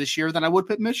players this year than I would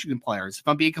pick Michigan players, if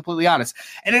I'm being completely honest.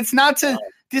 And it's not to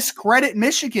discredit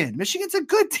Michigan. Michigan's a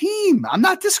good team. I'm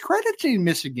not discrediting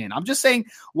Michigan. I'm just saying,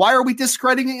 why are we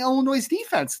discrediting Illinois'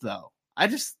 defense, though? I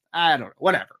don't know.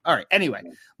 Whatever. All right. Anyway,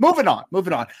 moving on.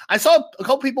 I saw a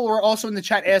couple people were also in the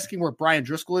chat asking where Brian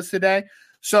Driscoll is today.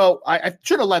 So I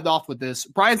should have led off with this.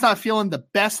 Brian's not feeling the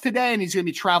best today, and he's going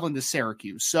to be traveling to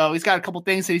Syracuse. So he's got a couple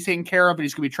things that he's taking care of, but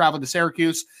he's going to be traveling to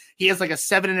Syracuse. He has like a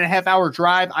 7.5-hour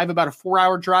drive. I have about a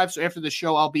 4-hour drive. So after the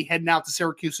show, I'll be heading out to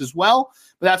Syracuse as well.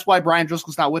 But that's why Brian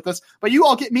Driscoll's not with us. But you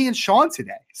all get me and Sean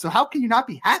today. So how can you not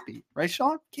be happy? Right,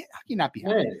 Sean? How can you not be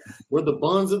happy? Hey, we're the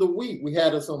buns of the week. We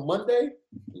had us on Monday.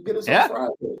 You get us on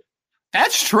Friday.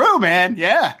 That's true, man.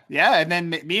 Yeah. And then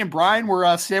me and Brian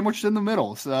were sandwiched in the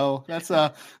middle. So it's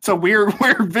a weird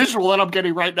visual that I'm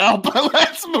getting right now. But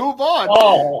let's move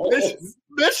on.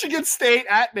 Michigan State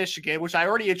at Michigan, which I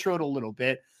already introed a little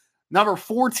bit. Number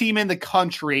 4 team in the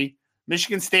country.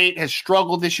 Michigan State has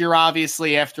struggled this year,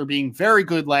 obviously, after being very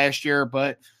good last year.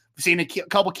 But we've seen a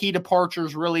couple key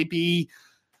departures really be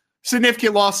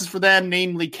significant losses for them,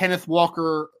 namely Kenneth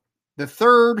Walker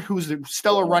III, who's a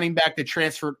stellar running back that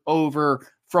transferred over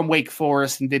from Wake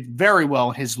Forest and did very well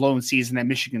in his lone season at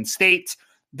Michigan State.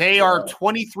 They are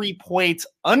 23-point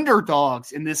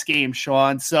underdogs in this game,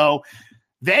 Sean. So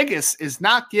Vegas is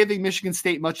not giving Michigan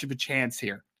State much of a chance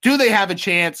here. Do they have a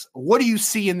chance? What do you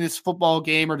see in this football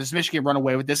game, or does Michigan run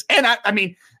away with this? And I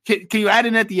mean, can you add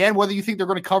in at the end whether you think they're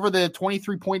going to cover the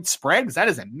 23-point spread? Because that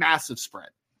is a massive spread.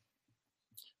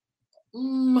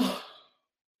 They'll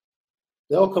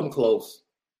come close.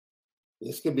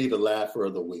 This could be the laugher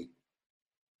of the week,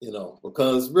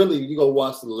 because really, you go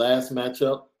watch the last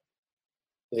matchup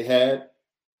they had.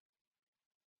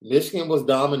 Michigan was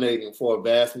dominating for a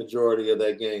vast majority of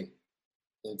that game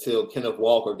until Kenneth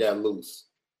Walker got loose.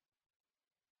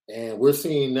 And we're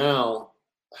seeing now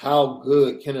how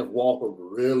good Kenneth Walker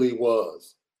really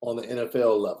was on the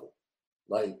NFL level.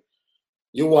 Like,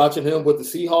 you're watching him with the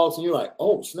Seahawks and you're like,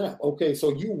 oh, snap. Okay,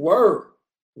 so you were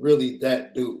really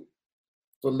that dude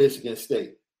for Michigan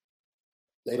State.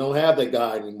 They don't have that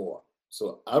guy anymore.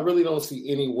 So I really don't see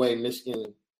any way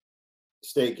Michigan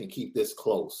State can keep this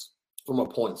close from a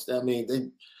point standpoint. I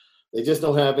mean, they just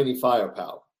don't have any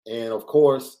firepower. And, of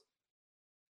course,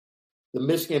 the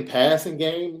Michigan passing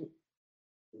game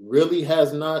really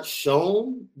has not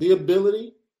shown the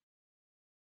ability,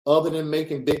 other than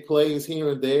making big plays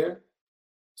here and there,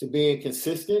 to being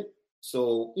consistent.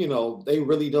 So, they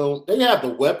really don't. They have the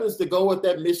weapons to go with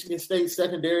that Michigan State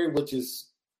secondary, which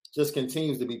just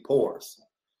continues to be porous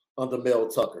under Mel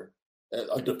Tucker,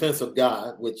 a defensive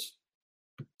guy, which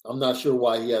I'm not sure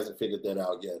why he hasn't figured that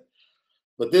out yet.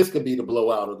 But this could be the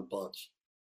blowout of the bunch.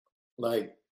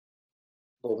 But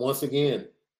once again,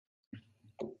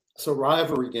 it's a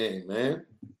rivalry game, man.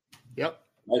 Yep.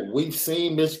 We've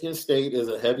seen Michigan State as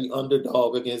a heavy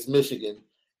underdog against Michigan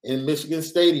in Michigan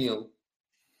Stadium,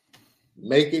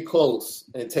 make it close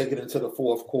and take it into the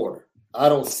fourth quarter. I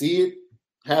don't see it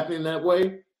happening that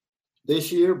way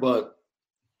this year, but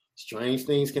strange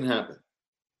things can happen.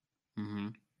 Mm-hmm.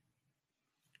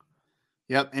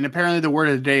 Yep, and apparently the word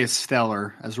of the day is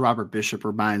stellar, as Robert Bishop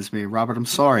reminds me. Robert, I'm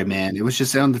sorry, man. It was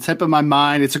just on the tip of my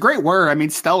mind. It's a great word. I mean,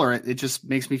 stellar. It just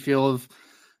makes me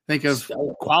think of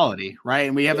stellar quality, right?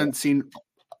 And we haven't seen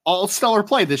all stellar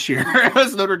play this year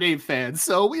as Notre Dame fans.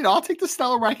 So, I'll take the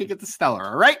stellar where I can get the stellar,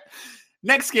 all right?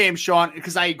 Next game, Sean,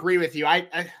 because I agree with you.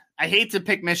 I hate to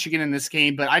pick Michigan in this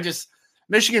game, but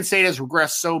Michigan State has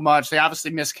regressed so much. They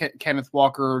obviously missed Kenneth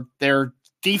Walker. Their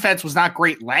defense was not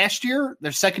great last year.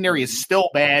 Their secondary is still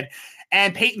bad.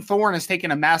 And Peyton Thorne has taken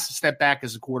a massive step back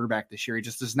as a quarterback this year. He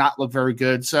just does not look very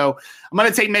good. So I'm going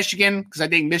to take Michigan because I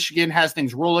think Michigan has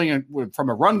things rolling from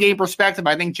a run game perspective.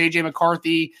 I think J.J.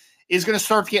 McCarthy is going to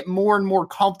start to get more and more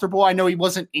comfortable. I know he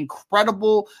wasn't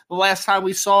incredible the last time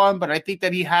we saw him, but I think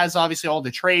that he has obviously all the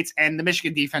traits, and the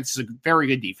Michigan defense is a very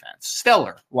good defense.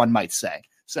 Stellar, one might say.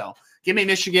 So give me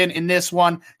Michigan in this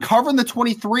one. Covering the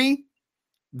 23,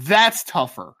 that's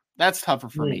tougher. That's tougher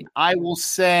for me. I will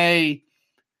say,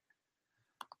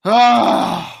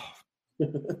 I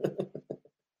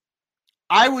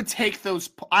would take those.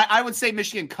 I would say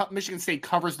Michigan State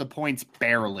covers the points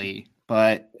barely,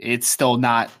 but it's still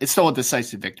a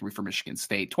decisive victory for Michigan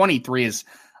State. 23 is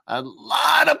a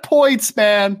lot of points,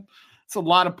 man. It's a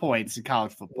lot of points in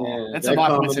college football. Yeah, that's a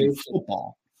lot of points in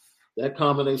football. That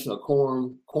combination of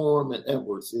Corum and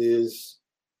Edwards is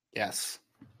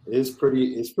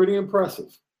pretty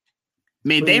impressive. I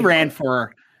mean, they ran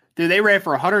for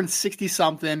 160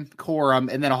 something Corum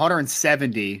and then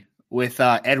 170 with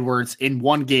Edwards in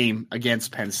one game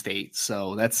against Penn State.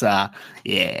 So that's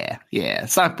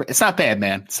it's not bad,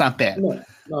 man. It's not bad. No,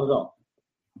 not at all.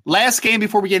 Last game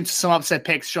before we get into some upset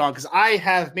picks, Sean, because I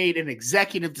have made an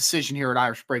executive decision here at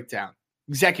Irish Breakdown.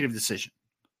 Executive decision.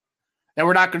 That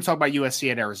we're not going to talk about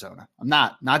USC at Arizona. I'm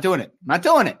not doing it. I'm not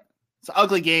doing it. It's an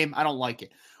ugly game. I don't like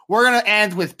it. We're going to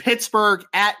end with Pittsburgh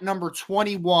at number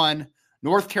 21,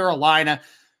 North Carolina.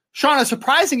 Sean, a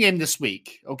surprising game this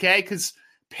week, okay? Because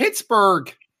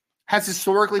Pittsburgh has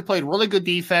historically played really good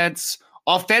defense.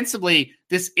 Offensively,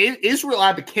 this Israel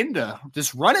Abakinda,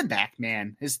 this running back,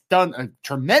 man, has done a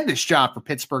tremendous job for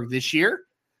Pittsburgh this year.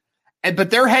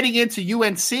 But they're heading into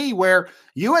UNC, where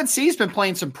UNC's been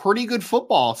playing some pretty good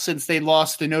football since they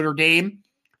lost to Notre Dame.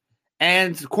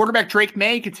 And quarterback Drake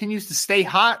May continues to stay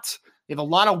hot. They have a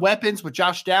lot of weapons with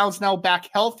Josh Downs now back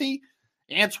healthy.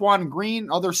 Antoine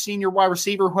Green, other senior wide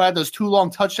receiver who had those 2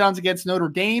 long touchdowns against Notre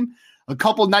Dame. A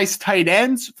couple nice tight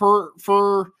ends for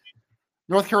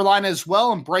North Carolina as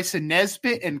well, and Bryson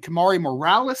Nesbitt and Kamari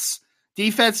Morales.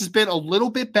 Defense has been a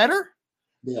little bit better.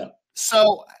 Yeah.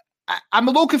 So I'm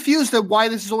a little confused at why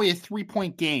this is only a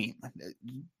 3-point game.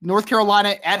 North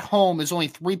Carolina at home is only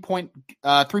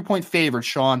 3-point favorite,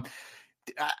 Sean.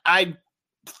 I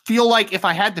feel like if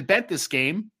I had to bet this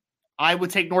game, I would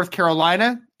take North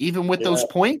Carolina, even with those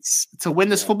points, to win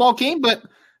this football game. But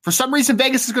for some reason,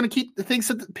 Vegas is going to keep the things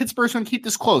that Pittsburgh's going to keep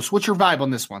this close. What's your vibe on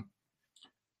this one?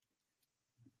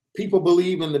 People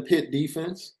believe in the Pitt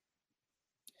defense.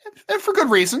 And for good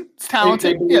reason. It's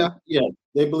talented.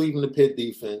 They believe in the Pitt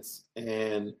defense.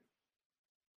 And,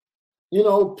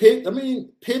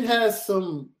 Pitt has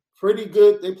some pretty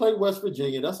good. They played West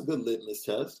Virginia. That's a good litmus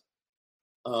test.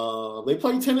 They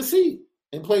played Tennessee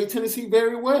and played Tennessee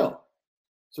very well.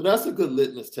 So that's a good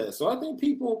litmus test. So I think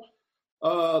people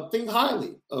think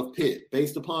highly of Pitt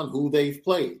based upon who they've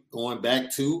played. Going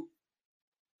back to,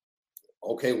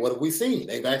 okay, what have we seen?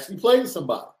 They've actually played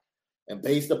somebody. And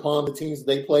based upon the teams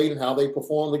they played and how they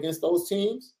performed against those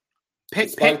teams,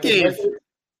 Pitt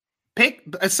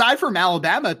aside from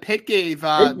Alabama, Pitt gave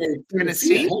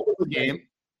Tennessee a game.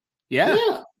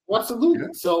 Yeah, absolutely. Yeah.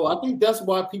 So I think that's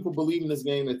why people believe in this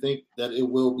game and think that it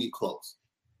will be close.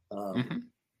 I'm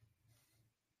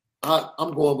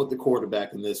going with the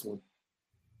quarterback in this one.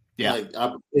 Yeah,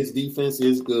 his defense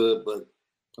is good, but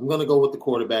I'm going to go with the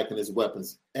quarterback and his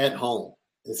weapons at home,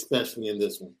 especially in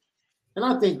this one. And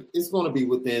I think it's going to be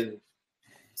within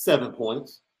 7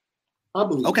 points. I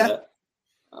believe that.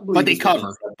 But they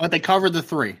cover. But they cover the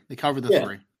 3. They cover the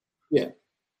 3. Yeah.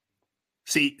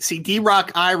 See,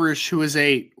 D-Rock Irish, who is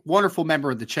a wonderful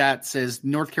member of the chat, says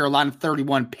North Carolina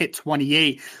 31, Pitt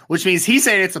 28, which means he's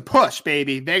saying it's a push,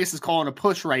 baby. Vegas is calling a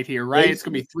push right here, right? It's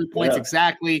going to be 3 points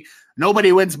exactly.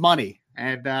 Nobody wins money.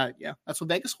 And, that's what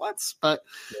Vegas wants. But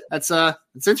it's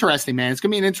interesting, man. It's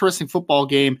going to be an interesting football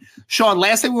game. Sean,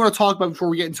 last thing we want to talk about before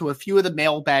we get into a few of the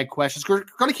mailbag questions. We're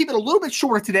going to keep it a little bit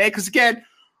shorter today because, again,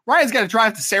 Ryan's got to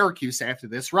drive to Syracuse after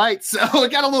this, right? So I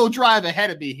got a little drive ahead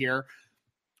of me here.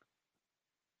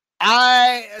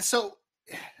 So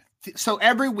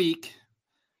every week,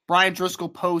 Brian Driscoll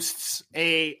posts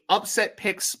a upset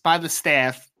picks by the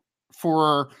staff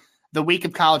for the week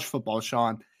of college football,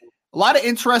 Sean. A lot of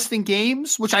interesting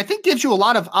games, which I think gives you a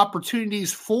lot of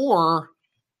opportunities for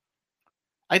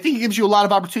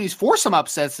some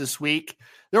upsets this week.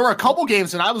 There were a couple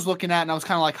games that I was looking at and I was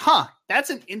kind of like, that's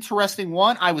an interesting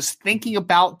one. I was thinking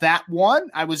about that one.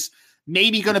 I was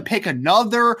maybe going to pick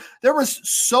another. There was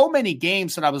so many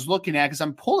games that I was looking at because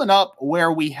I'm pulling up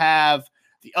where we have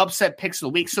the upset picks of the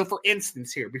week. So for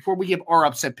instance here, before we give our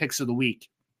upset picks of the week,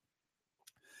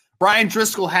 Brian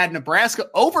Driscoll had Nebraska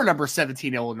over number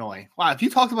 17 Illinois. Wow, if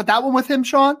you talked about that one with him,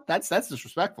 Sean, that's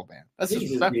disrespectful, man. That's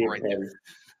disrespectful right there.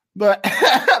 But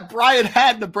Brian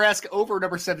had Nebraska over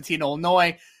number 17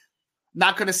 Illinois.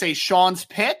 Not going to say Sean's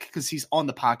pick because he's on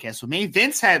the podcast with me.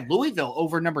 Vince had Louisville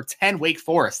over number 10 Wake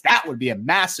Forest. That would be a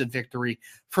massive victory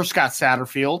for Scott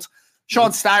Satterfield.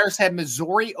 Sean Stiers had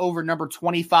Missouri over number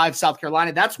 25 South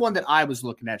Carolina. That's one that I was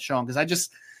looking at, Sean, because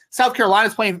South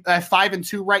Carolina's playing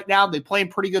 5-2 right now. They're playing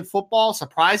pretty good football,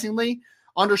 surprisingly,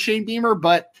 under Shane Beamer,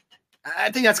 but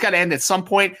I think that's got to end at some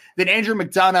point. Then Andrew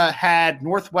McDonough had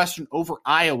Northwestern over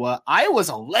Iowa. Iowa's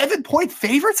 11-point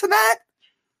favorites in that?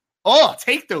 Oh,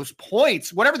 take those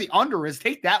points. Whatever the under is,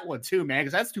 take that one too, man,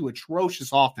 because that's two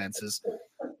atrocious offenses.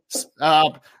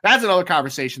 That's another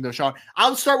conversation, though, Sean.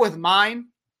 I'll start with mine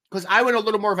because I went a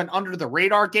little more of an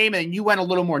under-the-radar game, and you went a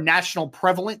little more national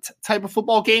prevalent type of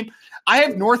football game. I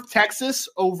have North Texas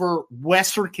over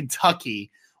Western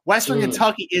Kentucky. Western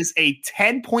Kentucky is a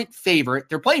 10-point favorite.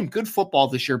 They're playing good football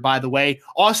this year, by the way.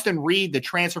 Austin Reed, the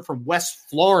transfer from West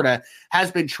Florida,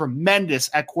 has been tremendous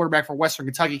at quarterback for Western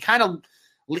Kentucky. He kind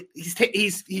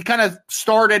of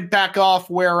started back off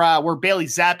where Bailey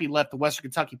Zappi left the Western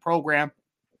Kentucky program.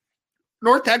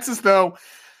 North Texas, though,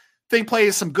 they play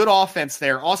some good offense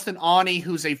there. Austin Aune,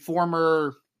 who's a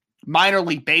former minor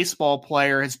league baseball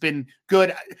player, has been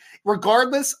good.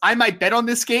 Regardless, I might bet on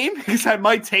this game because I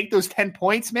might take those 10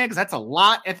 points, man, because that's a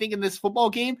lot, I think, in this football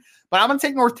game. But I'm going to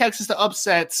take North Texas to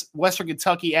upset Western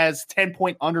Kentucky as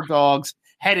 10-point underdogs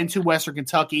head into Western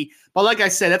Kentucky. But like I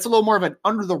said, that's a little more of an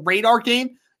under-the-radar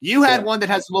game. You had one that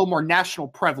has a little more national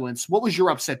prevalence. What was your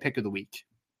upset pick of the week?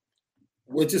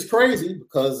 Which is crazy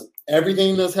because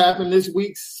everything that's happened this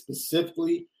week,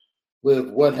 specifically with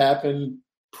what happened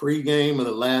pregame and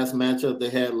the last matchup they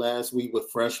had last week with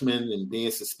freshmen and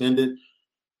being suspended,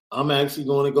 I'm actually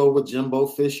going to go with Jimbo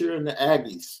Fisher and the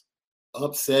Aggies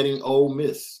upsetting Ole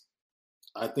Miss.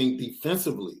 I think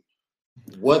defensively,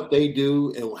 what they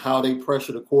do and how they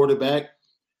pressure the quarterback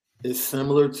is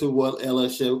similar to what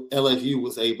LSU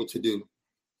was able to do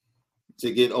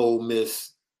to get Ole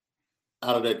Miss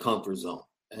out of their comfort zone.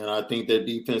 And I think their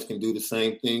defense can do the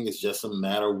same thing. It's just a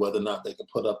matter of whether or not they can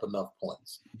put up enough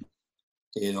points.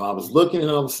 You know, I was looking and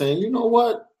I was saying, you know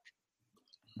what?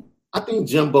 I think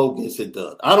Jimbo gets it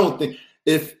done. I don't think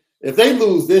if they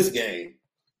lose this game,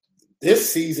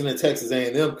 this season at Texas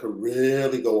A&M could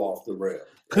really go off the rails.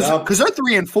 Because they're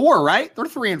 3-4, right? They're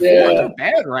 3-4. They're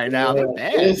bad right now. They're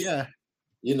bad.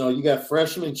 You know, you got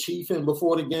freshmen chiefing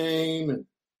before the game and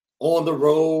on the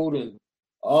road and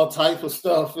all types of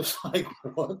stuff. It's like,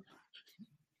 what?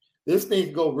 This thing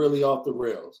can go really off the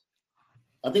rails.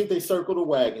 I think they circle the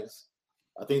wagons.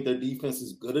 I think their defense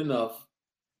is good enough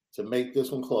to make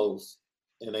this one close,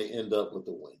 and they end up with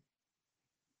the win.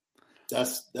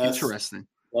 That's interesting.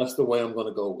 That's the way I'm going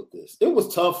to go with this. It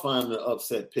was tough finding an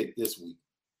upset pick this week.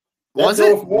 Was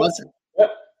it?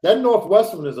 That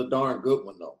Northwestern is a darn good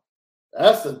one, though.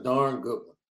 That's a darn good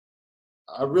one.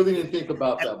 I really didn't think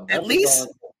about that one. At least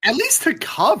to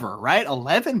cover, right?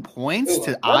 11 points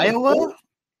to Iowa. Points?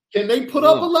 Can they put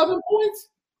up 11 points?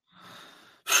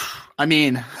 I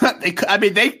mean,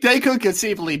 they could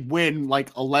conceivably win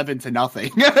like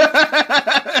 11-0.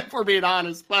 If we're being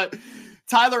honest, but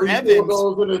Tyler Evans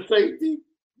goes in a safety.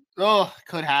 Oh, it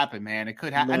could happen, man. It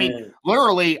could happen. I mean,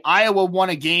 literally, Iowa won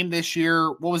a game this year.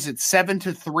 What was it,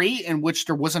 7-3, in which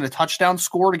there wasn't a touchdown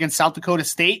scored against South Dakota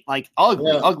State? Like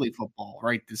ugly football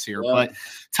right this year. Yeah. But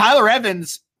Tyler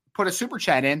Evans put a super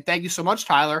chat in. Thank you so much,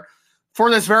 Tyler,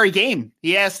 for this very game.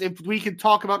 He asked if we could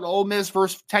talk about Ole Miss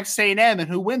versus Texas A&M and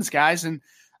who wins, guys. And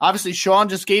obviously, Sean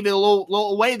just gave it a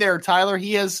little away there, Tyler.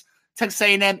 He has Texas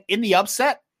A&M in the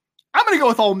upset. I'm going to go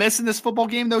with Ole Miss in this football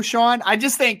game, though, Sean. I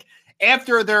just think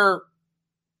after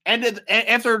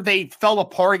they fell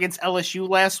apart against LSU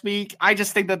last week, I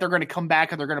just think that they're going to come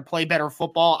back and they're going to play better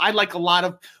football. I like a lot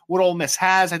of what Ole Miss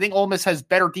has. I think Ole Miss has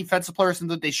better defensive players than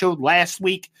that they showed last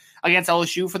week against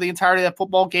LSU for the entirety of that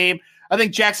football game. I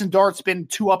think Jackson Dart's been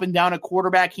too up and down at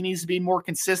quarterback. He needs to be more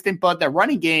consistent, but that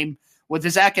running game with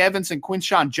Zach Evans and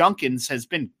Quinshon Judkins has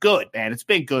been good, man. It's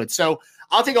been good. So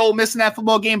I'll take Ole Miss in that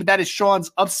football game, but that is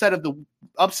Sean's upset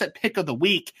pick of the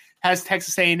week. Has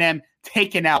Texas A&M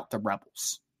taken out the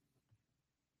Rebels.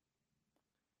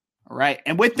 All right.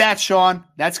 And with that, Sean,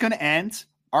 that's going to end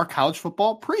our college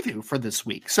football preview for this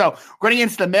week. So we're going to get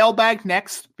into the mailbag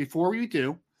next. Before we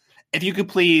do, if you could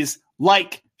please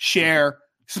like, share,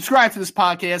 subscribe to this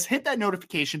podcast, hit that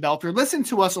notification bell. If you're listening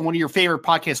to us on one of your favorite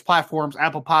podcast platforms,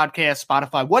 Apple Podcasts,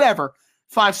 Spotify, whatever,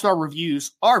 5-star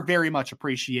reviews are very much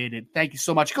appreciated. Thank you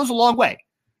so much. It goes a long way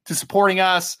to supporting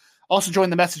us. Also join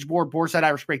the message board,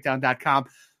 boards.irishbreakdown.com.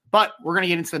 But we're going to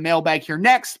get into the mailbag here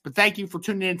next. But thank you for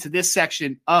tuning in to this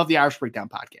section of the Irish Breakdown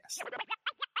Podcast.